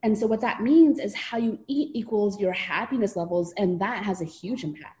so what that means is how you eat equals your happiness levels, and that has a huge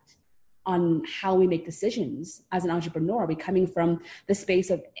impact on how we make decisions as an entrepreneur. Are we coming from the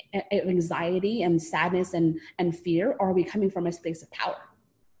space of anxiety and sadness and fear, or are we coming from a space of power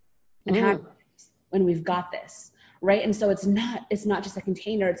and happiness when we've got this? Right. And so it's not just a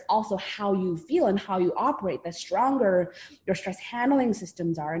container. It's also how you feel and how you operate. The stronger your stress handling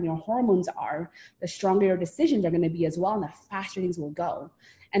systems are and your hormones are, the stronger your decisions are going to be as well. And the faster things will go.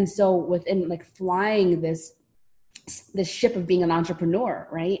 And so within like flying this ship of being an entrepreneur,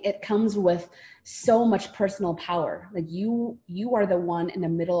 right, it comes with so much personal power. Like you are the one in the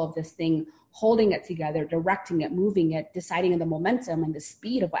middle of this thing, holding it together, directing it, moving it, deciding on the momentum and the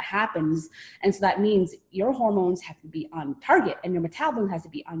speed of what happens. And so that means your hormones have to be on target, and your metabolism has to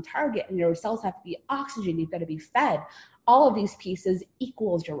be on target, and your cells have to be oxygen. You've got to be fed. All of these pieces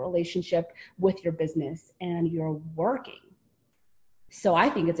equals your relationship with your business and your working. So I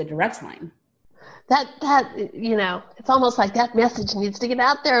think it's a direct line. That it's almost like that message needs to get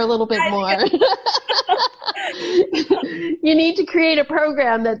out there a little bit more. You need to create a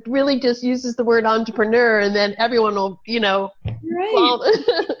program that really just uses the word entrepreneur, and then everyone will, be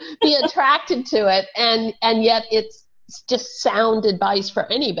attracted to it. And yet it's just sound advice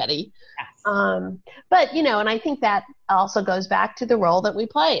for anybody. Yes. But, and I think that also goes back to the role that we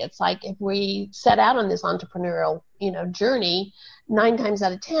play. It's like if we set out on this entrepreneurial, journey, 9 times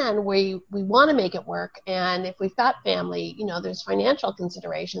out of 10, we want to make it work. And if we've got family, there's financial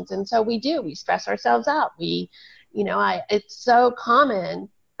considerations. And so we stress ourselves out. It's so common,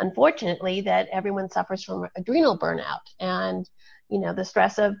 unfortunately, that everyone suffers from adrenal burnout and, the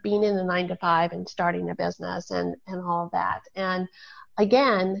stress of being in the 9 to 5 and starting a business and all of that. And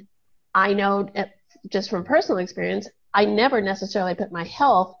again, I know just from personal experience, I never necessarily put my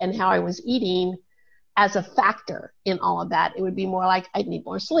health and how I was eating as a factor in all of that. It would be more like I need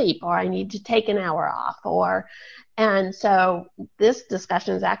more sleep, or I need to take an hour off, and so this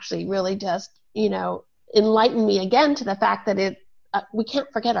discussion is actually really just, enlightened me again to the fact that we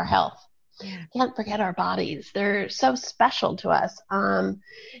can't forget our health. Can't forget our bodies. They're so special to us. And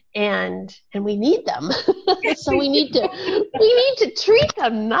we need them. So we need to treat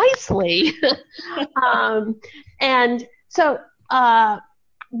them nicely. And so, how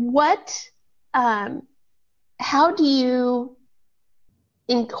do you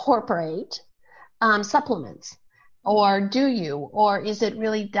incorporate supplements? Or do you? Or is it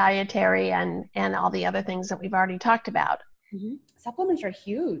really dietary and all the other things that we've already talked about? Mm-hmm. Supplements are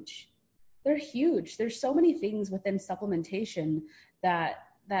huge. They're huge. There's so many things within supplementation that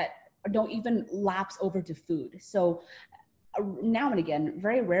don't even lapse over to food. So now and again,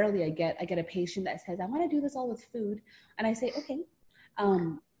 very rarely I get a patient that says, I want to do this all with food. And I say,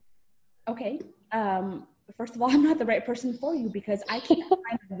 okay. First of all, I'm not the right person for you, because I can't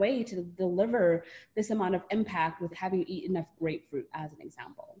find a way to deliver this amount of impact with having you eat enough grapefruit, as an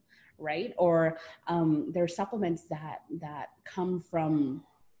example, right? Or there are supplements that come from,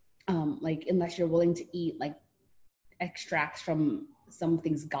 like, unless you're willing to eat like extracts from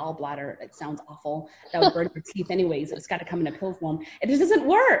something's gallbladder. It sounds awful. That would burn your teeth anyways. It's got to come in a pill form. It just doesn't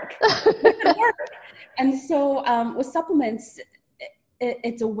work. It doesn't work. And so with supplements,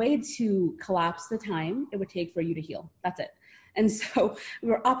 it's a way to collapse the time it would take for you to heal. That's it. And so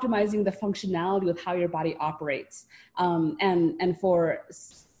we're optimizing the functionality with how your body operates. And for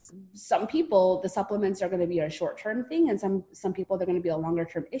some people, the supplements are going to be a short-term thing, and some people, they're going to be a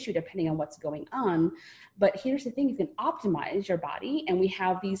longer-term issue depending on what's going on. But here's the thing: you can optimize your body, and we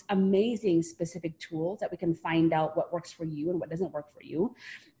have these amazing specific tools that we can find out what works for you and what doesn't work for you.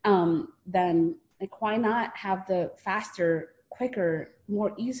 Then, like, why not have the faster, quicker,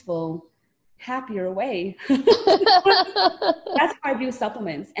 more easeful, happier way? That's why I do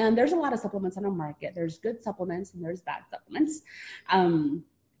supplements. And there's a lot of supplements on the market. There's good supplements and there's bad supplements.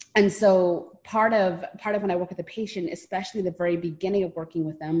 And so part of when I work with a patient, especially the very beginning of working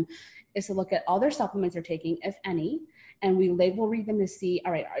with them, is to look at all their supplements they're taking, if any, and we label read them to see,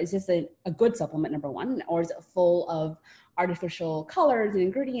 all right, is this a good supplement, number one, or is it full of artificial colors and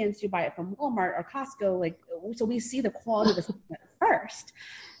ingredients? You buy it from Walmart or Costco, like, so we see the quality of the supplement first.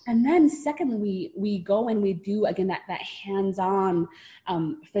 And then secondly, we go and we do, again, that hands-on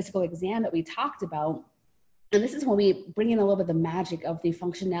physical exam that we talked about. And this is when we bring in a little bit of the magic of the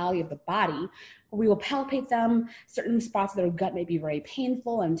functionality of the body. We will palpate them. Certain spots of their gut may be very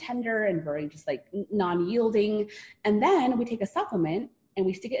painful and tender and very just like non-yielding. And then we take a supplement and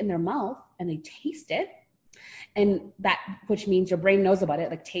we stick it in their mouth and they taste it. And that, which means your brain knows about it.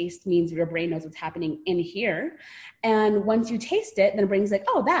 Like, taste means your brain knows what's happening in here. And once you taste it, then the brain's like,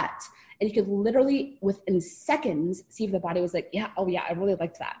 oh, that. And you could literally within seconds see if the body was like, yeah, oh yeah, I really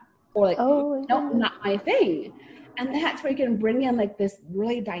liked that. Or like, no, not my thing. And that's where you can bring in like this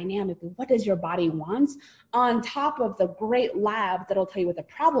really dynamic, what does your body want, on top of the great lab that'll tell you what the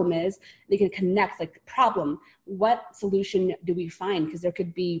problem is. They can connect, like, the problem, what solution do we find? Because there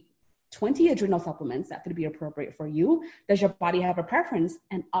could be 20 adrenal supplements that could be appropriate for you. Does your body have a preference?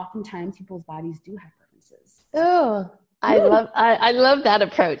 And oftentimes people's bodies do have preferences. Oh, I love that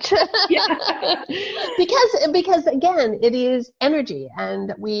approach. Yeah. because again, it is energy,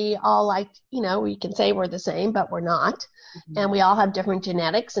 and we all, like, we can say we're the same, but we're not. Mm-hmm. And we all have different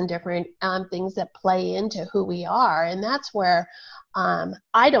genetics and different things that play into who we are. And that's where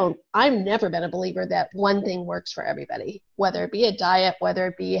I've never been a believer that one thing works for everybody, whether it be a diet, whether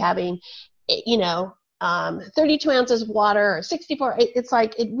it be having, 32 ounces of water or 64. It's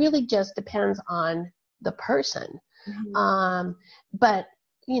like, it really just depends on the person. Mm-hmm. But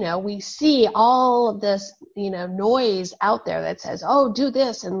we see all of this, noise out there that says, oh, do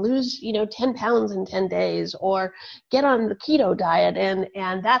this and lose, 10 pounds in 10 days, or get on the keto diet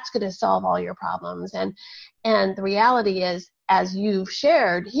and that's going to solve all your problems. And the reality is, as you've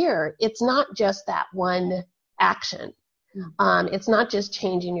shared here, it's not just that one action. Mm-hmm. It's not just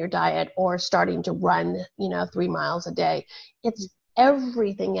changing your diet or starting to run, 3 miles a day. It's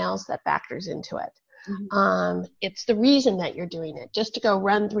everything else that factors into it. Mm-hmm. It's the reason that you're doing it. Just to go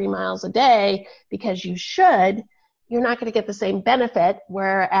run 3 miles a day because you should, you're not going to get the same benefit.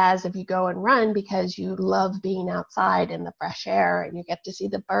 Whereas if you go and run because you love being outside in the fresh air and you get to see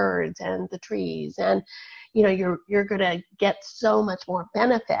the birds and the trees, and you're going to get so much more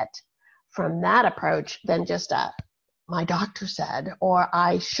benefit from that approach than just my doctor said, or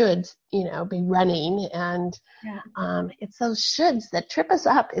I should, be running. And it's those shoulds that trip us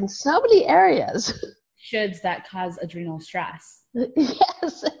up in so many areas. Shoulds that cause adrenal stress.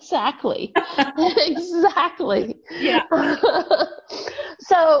 Yes, exactly. Exactly. Yeah.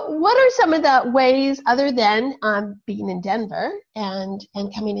 So what are some of the ways, other than being in Denver and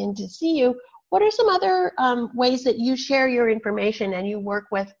coming in to see you, what are some other ways that you share your information and you work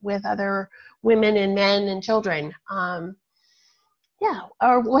with other women and men and children? Or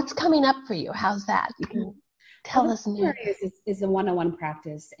what's coming up for you? How's that? You can tell us more. Is a one-on-one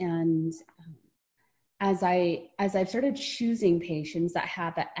practice, and as I've started choosing patients that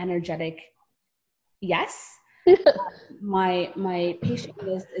have that energetic yes, my patient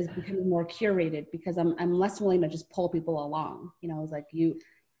list is becoming more curated because I'm less willing to just pull people along. It's like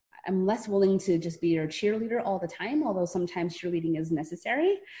I'm less willing to just be your cheerleader all the time, although sometimes cheerleading is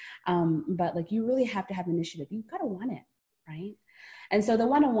necessary. But like, you really have to have initiative. You've got to want it, right? And so the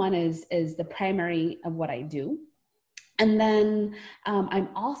one-on-one is the primary of what I do. And then I'm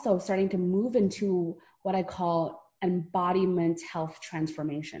also starting to move into what I call embodiment health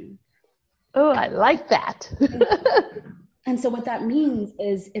transformation. Oh, I like that. And so what that means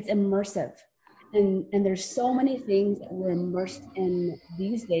is it's immersive. And there's so many things that we're immersed in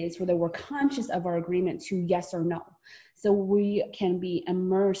these days, whether we're conscious of our agreement to yes or no. So we can be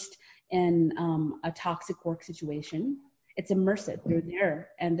immersed in a toxic work situation. It's immersive. You're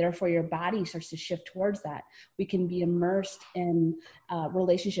there, and therefore your body starts to shift towards that. We can be immersed in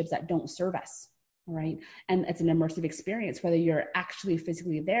relationships that don't serve us, right? And it's an immersive experience, whether you're actually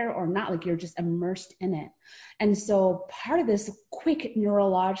physically there or not, like you're just immersed in it. And so part of this quick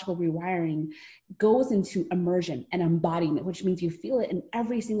neurological rewiring goes into immersion and embodiment, which means you feel it in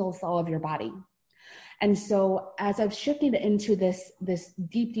every single cell of your body. And so as I've shifted into this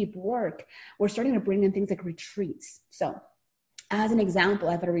deep work, we're starting to bring in things like retreats. So as an example,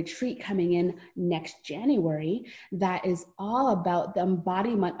 I have a retreat coming in next January that is all about the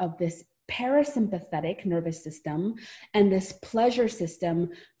embodiment of this parasympathetic nervous system and this pleasure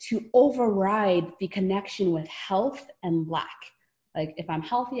system to override the connection with health and lack. Like, if I'm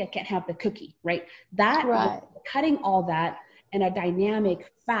healthy, I can't have the cookie, right? That, right. Cutting all that in a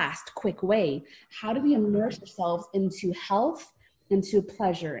dynamic, fast, quick way. How do we immerse ourselves into health, into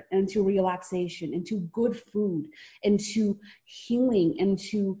pleasure, into relaxation, into good food, into healing,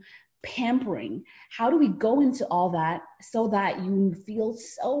 into pampering? How do we go into all that so that you feel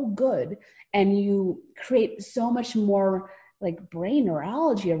so good and you create so much more like brain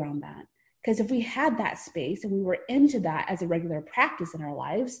neurology around that? Because if we had that space and we were into that as a regular practice in our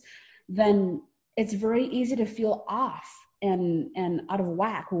lives, then it's very easy to feel off and out of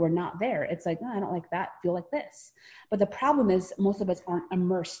whack when we're not there. It's like, no, I don't like that, feel like this. But the problem is most of us aren't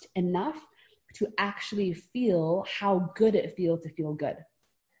immersed enough to actually feel how good it feels to feel good.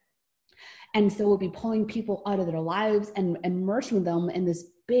 And so we'll be pulling people out of their lives and immersing them in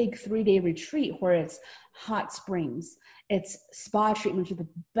this big 3-day retreat where it's hot springs, it's spa treatments with the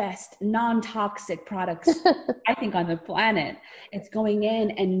best non-toxic products, I think, on the planet. It's going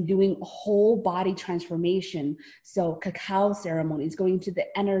in and doing a whole body transformation. So cacao ceremonies, going to the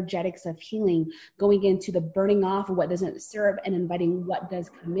energetics of healing, going into the burning off of what doesn't serve and inviting what does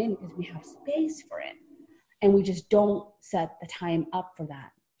come in, because we have space for it. And we just don't set the time up for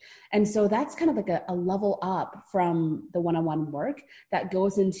that. And so that's kind of like a level up from the one-on-one work that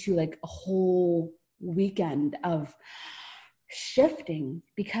goes into like a whole weekend of shifting,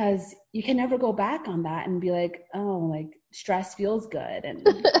 because you can never go back on that and be like, oh, like stress feels good. And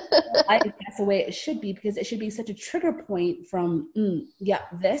that's the way it should be, because it should be such a trigger point from, yeah,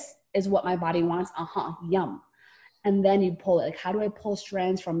 this is what my body wants. Yum. And then you pull it. Like, how do I pull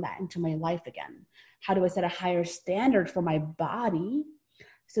strands from that into my life again? How do I set a higher standard for my body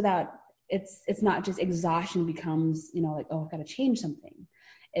so that it's not just exhaustion becomes, like, oh, I've got to change something.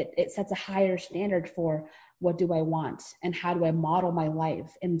 It sets a higher standard for what do I want and how do I model my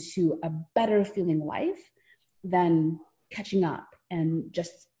life into a better feeling life than catching up and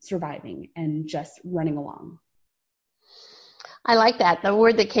just surviving and just running along. I like that. The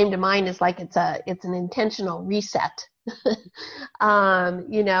word that came to mind is like it's an intentional reset.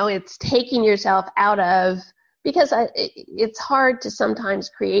 It's taking yourself out of, because it's hard to sometimes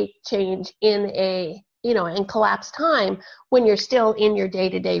create change in in collapsed time when you're still in your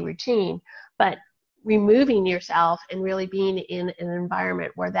day-to-day routine, but removing yourself and really being in an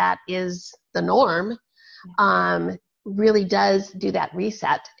environment where that is the norm really does do that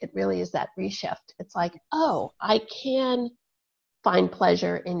reset. It really is that reshift. It's like, oh, I can find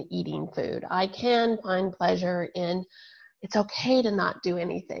pleasure in eating food. I can find pleasure in, it's okay to not do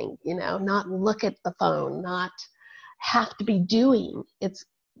anything, not look at the phone, not have to be doing. It's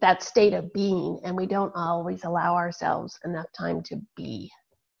that state of being, and we don't always allow ourselves enough time to be.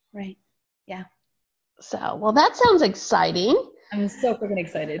 Right. Yeah. So, well, that sounds exciting. I'm so freaking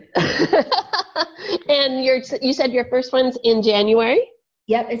excited. And you said your first one's in January?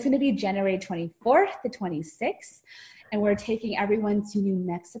 Yep. It's going to be January 24th to 26th. And we're taking everyone to New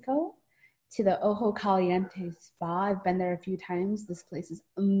Mexico to the Ojo Caliente spa. I've been there a few times. This place is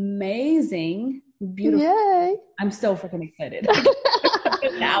amazing. Beautiful. Yay. I'm so freaking excited.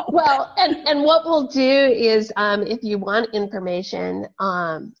 Now. Well, and what we'll do is if you want information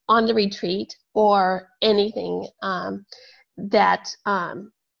on the retreat or anything that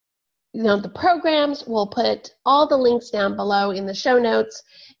the programs, we'll put all the links down below in the show notes,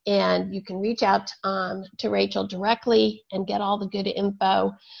 and you can reach out to Rachel directly and get all the good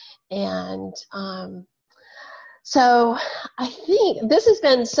info. And so I think this has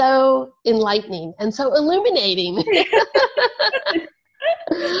been so enlightening and so illuminating.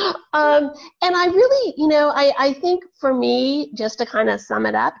 And I really, I think for me, just to kind of sum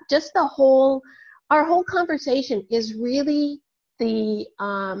it up, just our whole conversation is really the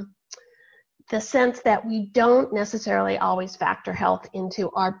sense that we don't necessarily always factor health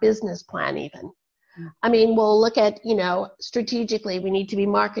into our business plan even. I mean, we'll look at, strategically, we need to be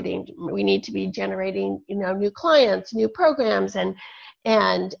marketing, we need to be generating, new clients, new programs,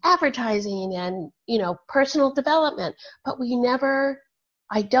 and advertising and, personal development. But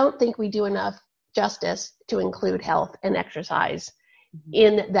I don't think we do enough justice to include health and exercise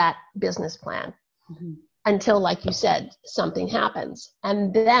in that business plan until, like you said, something happens.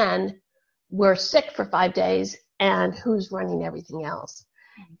 And then we're sick for 5 days, and who's running everything else?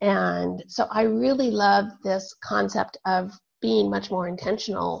 And so I really love this concept of being much more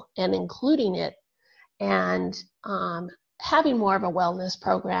intentional and including it, and having more of a wellness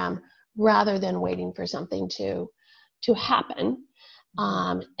program rather than waiting for something to happen,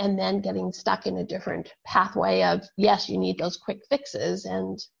 and then getting stuck in a different pathway of, yes, you need those quick fixes,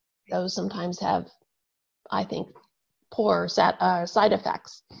 and those sometimes have, I think, poor side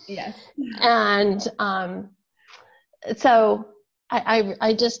effects. Yes. And so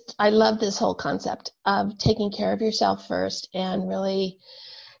I love this whole concept of taking care of yourself first and really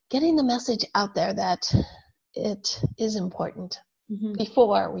getting the message out there that it is important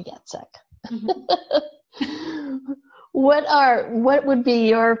before we get sick. What would be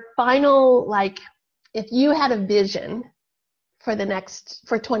your final, if you had a vision for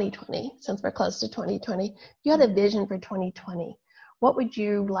 2020, since we're close to 2020, if you had a vision for 2020, what would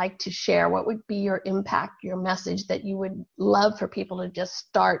you like to share? What would be your impact, your message that you would love for people to just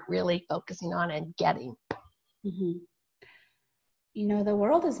start really focusing on and getting? The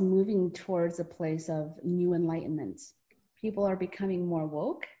world is moving towards a place of new enlightenment. People are becoming more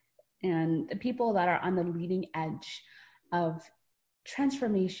woke, and the people that are on the leading edge of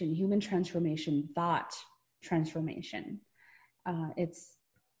transformation, human transformation, thought transformation, it's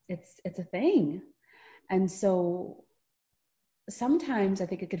a thing. And so sometimes I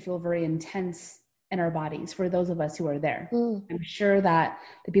think it could feel very intense in our bodies for those of us who are there. I'm sure that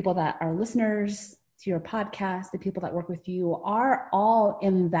the people that are listeners to your podcast, the people that work with you, are all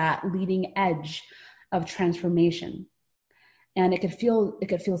in that leading edge of transformation. And it could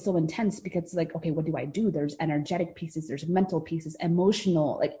feel so intense because it's like, okay, what do I do? There's energetic pieces, there's mental pieces,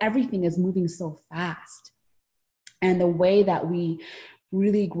 emotional, everything is moving so fast. And the way that we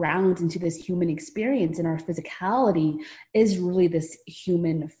really ground into this human experience in our physicality is really this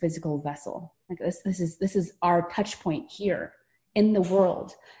human physical vessel. This is our touch point here in the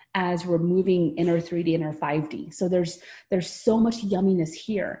world as we're moving in our 3D and our 5D. So there's so much yumminess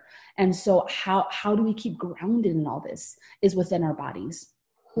here. And so how do we keep grounded in all this is within our bodies,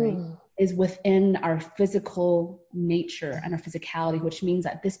 right? Is within our physical nature and our physicality, which means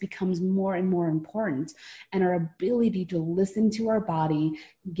that this becomes more and more important. And our ability to listen to our body,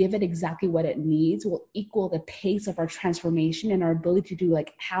 give it exactly what it needs, will equal the pace of our transformation and our ability to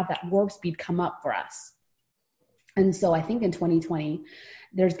have that warp speed come up for us. And so I think in 2020,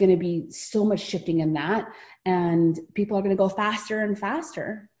 there's going to be so much shifting in that, and people are going to go faster and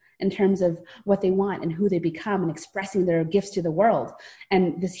faster in terms of what they want and who they become and expressing their gifts to the world.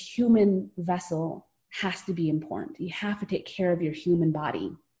 And this human vessel has to be important. You have to take care of your human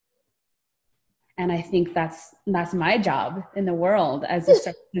body. And I think that's my job in the world as this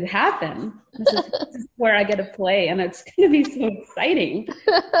starts to happen. This is where I get to play, and it's going to be so exciting.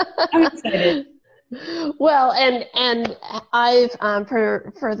 I'm excited. Well, and I've,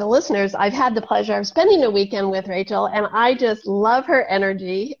 for the listeners, I've had the pleasure of spending a weekend with Rachel, and I just love her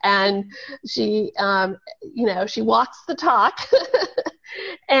energy, and she, she walks the talk.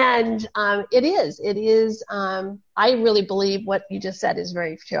 And it is, I really believe what you just said is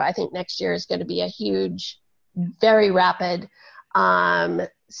very true. I think next year is going to be a huge, very rapid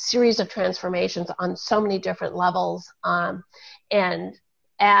series of transformations on so many different levels. And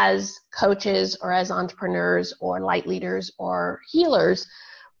as coaches or as entrepreneurs or light leaders or healers,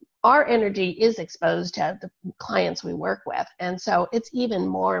 our energy is exposed to the clients we work with. And so it's even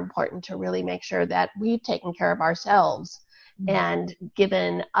more important to really make sure that we've taken care of ourselves and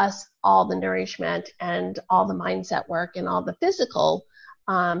given us all the nourishment and all the mindset work and all the physical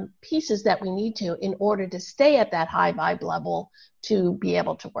pieces that we need to in order to stay at that high vibe level to be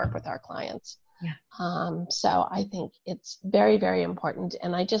able to work with our clients. Yeah. So I think it's very, very important,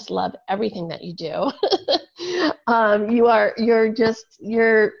 and I just love everything that you do.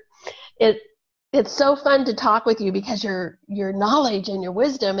 It's so fun to talk with you because your knowledge and your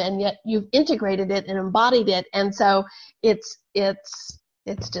wisdom, and yet you've integrated it and embodied it, and so it's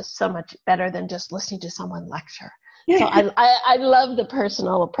just so much better than just listening to someone lecture. So I love the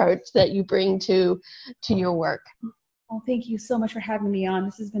personal approach that you bring to your work. Well, thank you so much for having me on.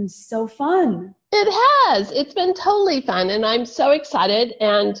 This has been so fun. It has. It's been totally fun, and I'm so excited.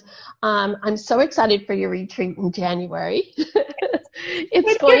 And I'm so excited for your retreat in January.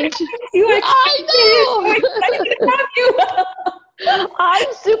 It's going to. I know.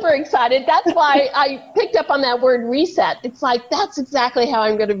 I'm super excited. That's why I picked up on that word reset. It's like that's exactly how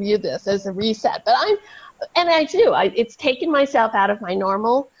I'm going to view this, as a reset. But I do. It's taken myself out of my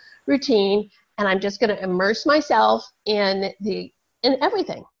normal routine, and I'm just going to immerse myself in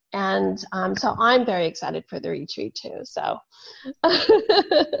everything. And so I'm very excited for the retreat too. So,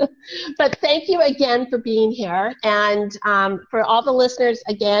 but thank you again for being here. And for all the listeners,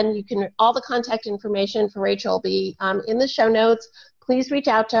 again, all the contact information for Rachel will be in the show notes. Please reach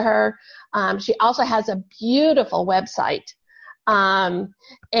out to her. She also has a beautiful website.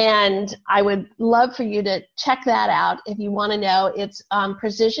 And I would love for you to check that out if you want to know. It's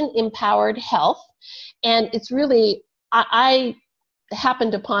Precision Empowered Health. And it's really, I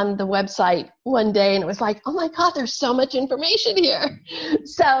happened upon the website one day and it was like, oh my God, there's so much information here.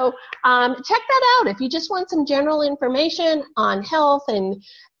 So check that out if you just want some general information on health and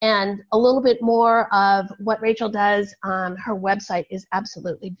a little bit more of what Rachel does. Her website is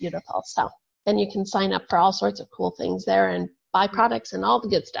absolutely beautiful. So then you can sign up for all sorts of cool things there and buy products and all the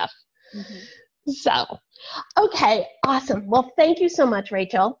good stuff. Mm-hmm. So, okay, awesome. Well, thank you so much,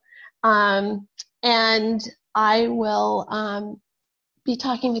 Rachel. And I will be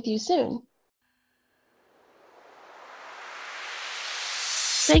talking with you soon.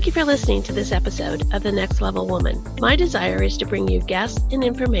 Thank you for listening to this episode of The Next Level Woman. My desire is to bring you guests and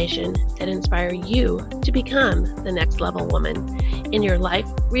information that inspire you to become the next level woman in your life,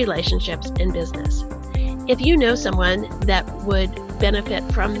 relationships, and business. If you know someone that would benefit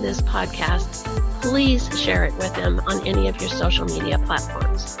from this podcast, please share it with them on any of your social media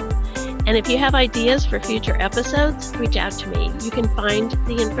platforms. And if you have ideas for future episodes, reach out to me. You can find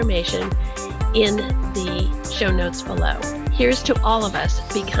the information in the show notes below. Here's to all of us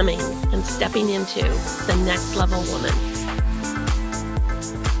becoming and stepping into the next level woman.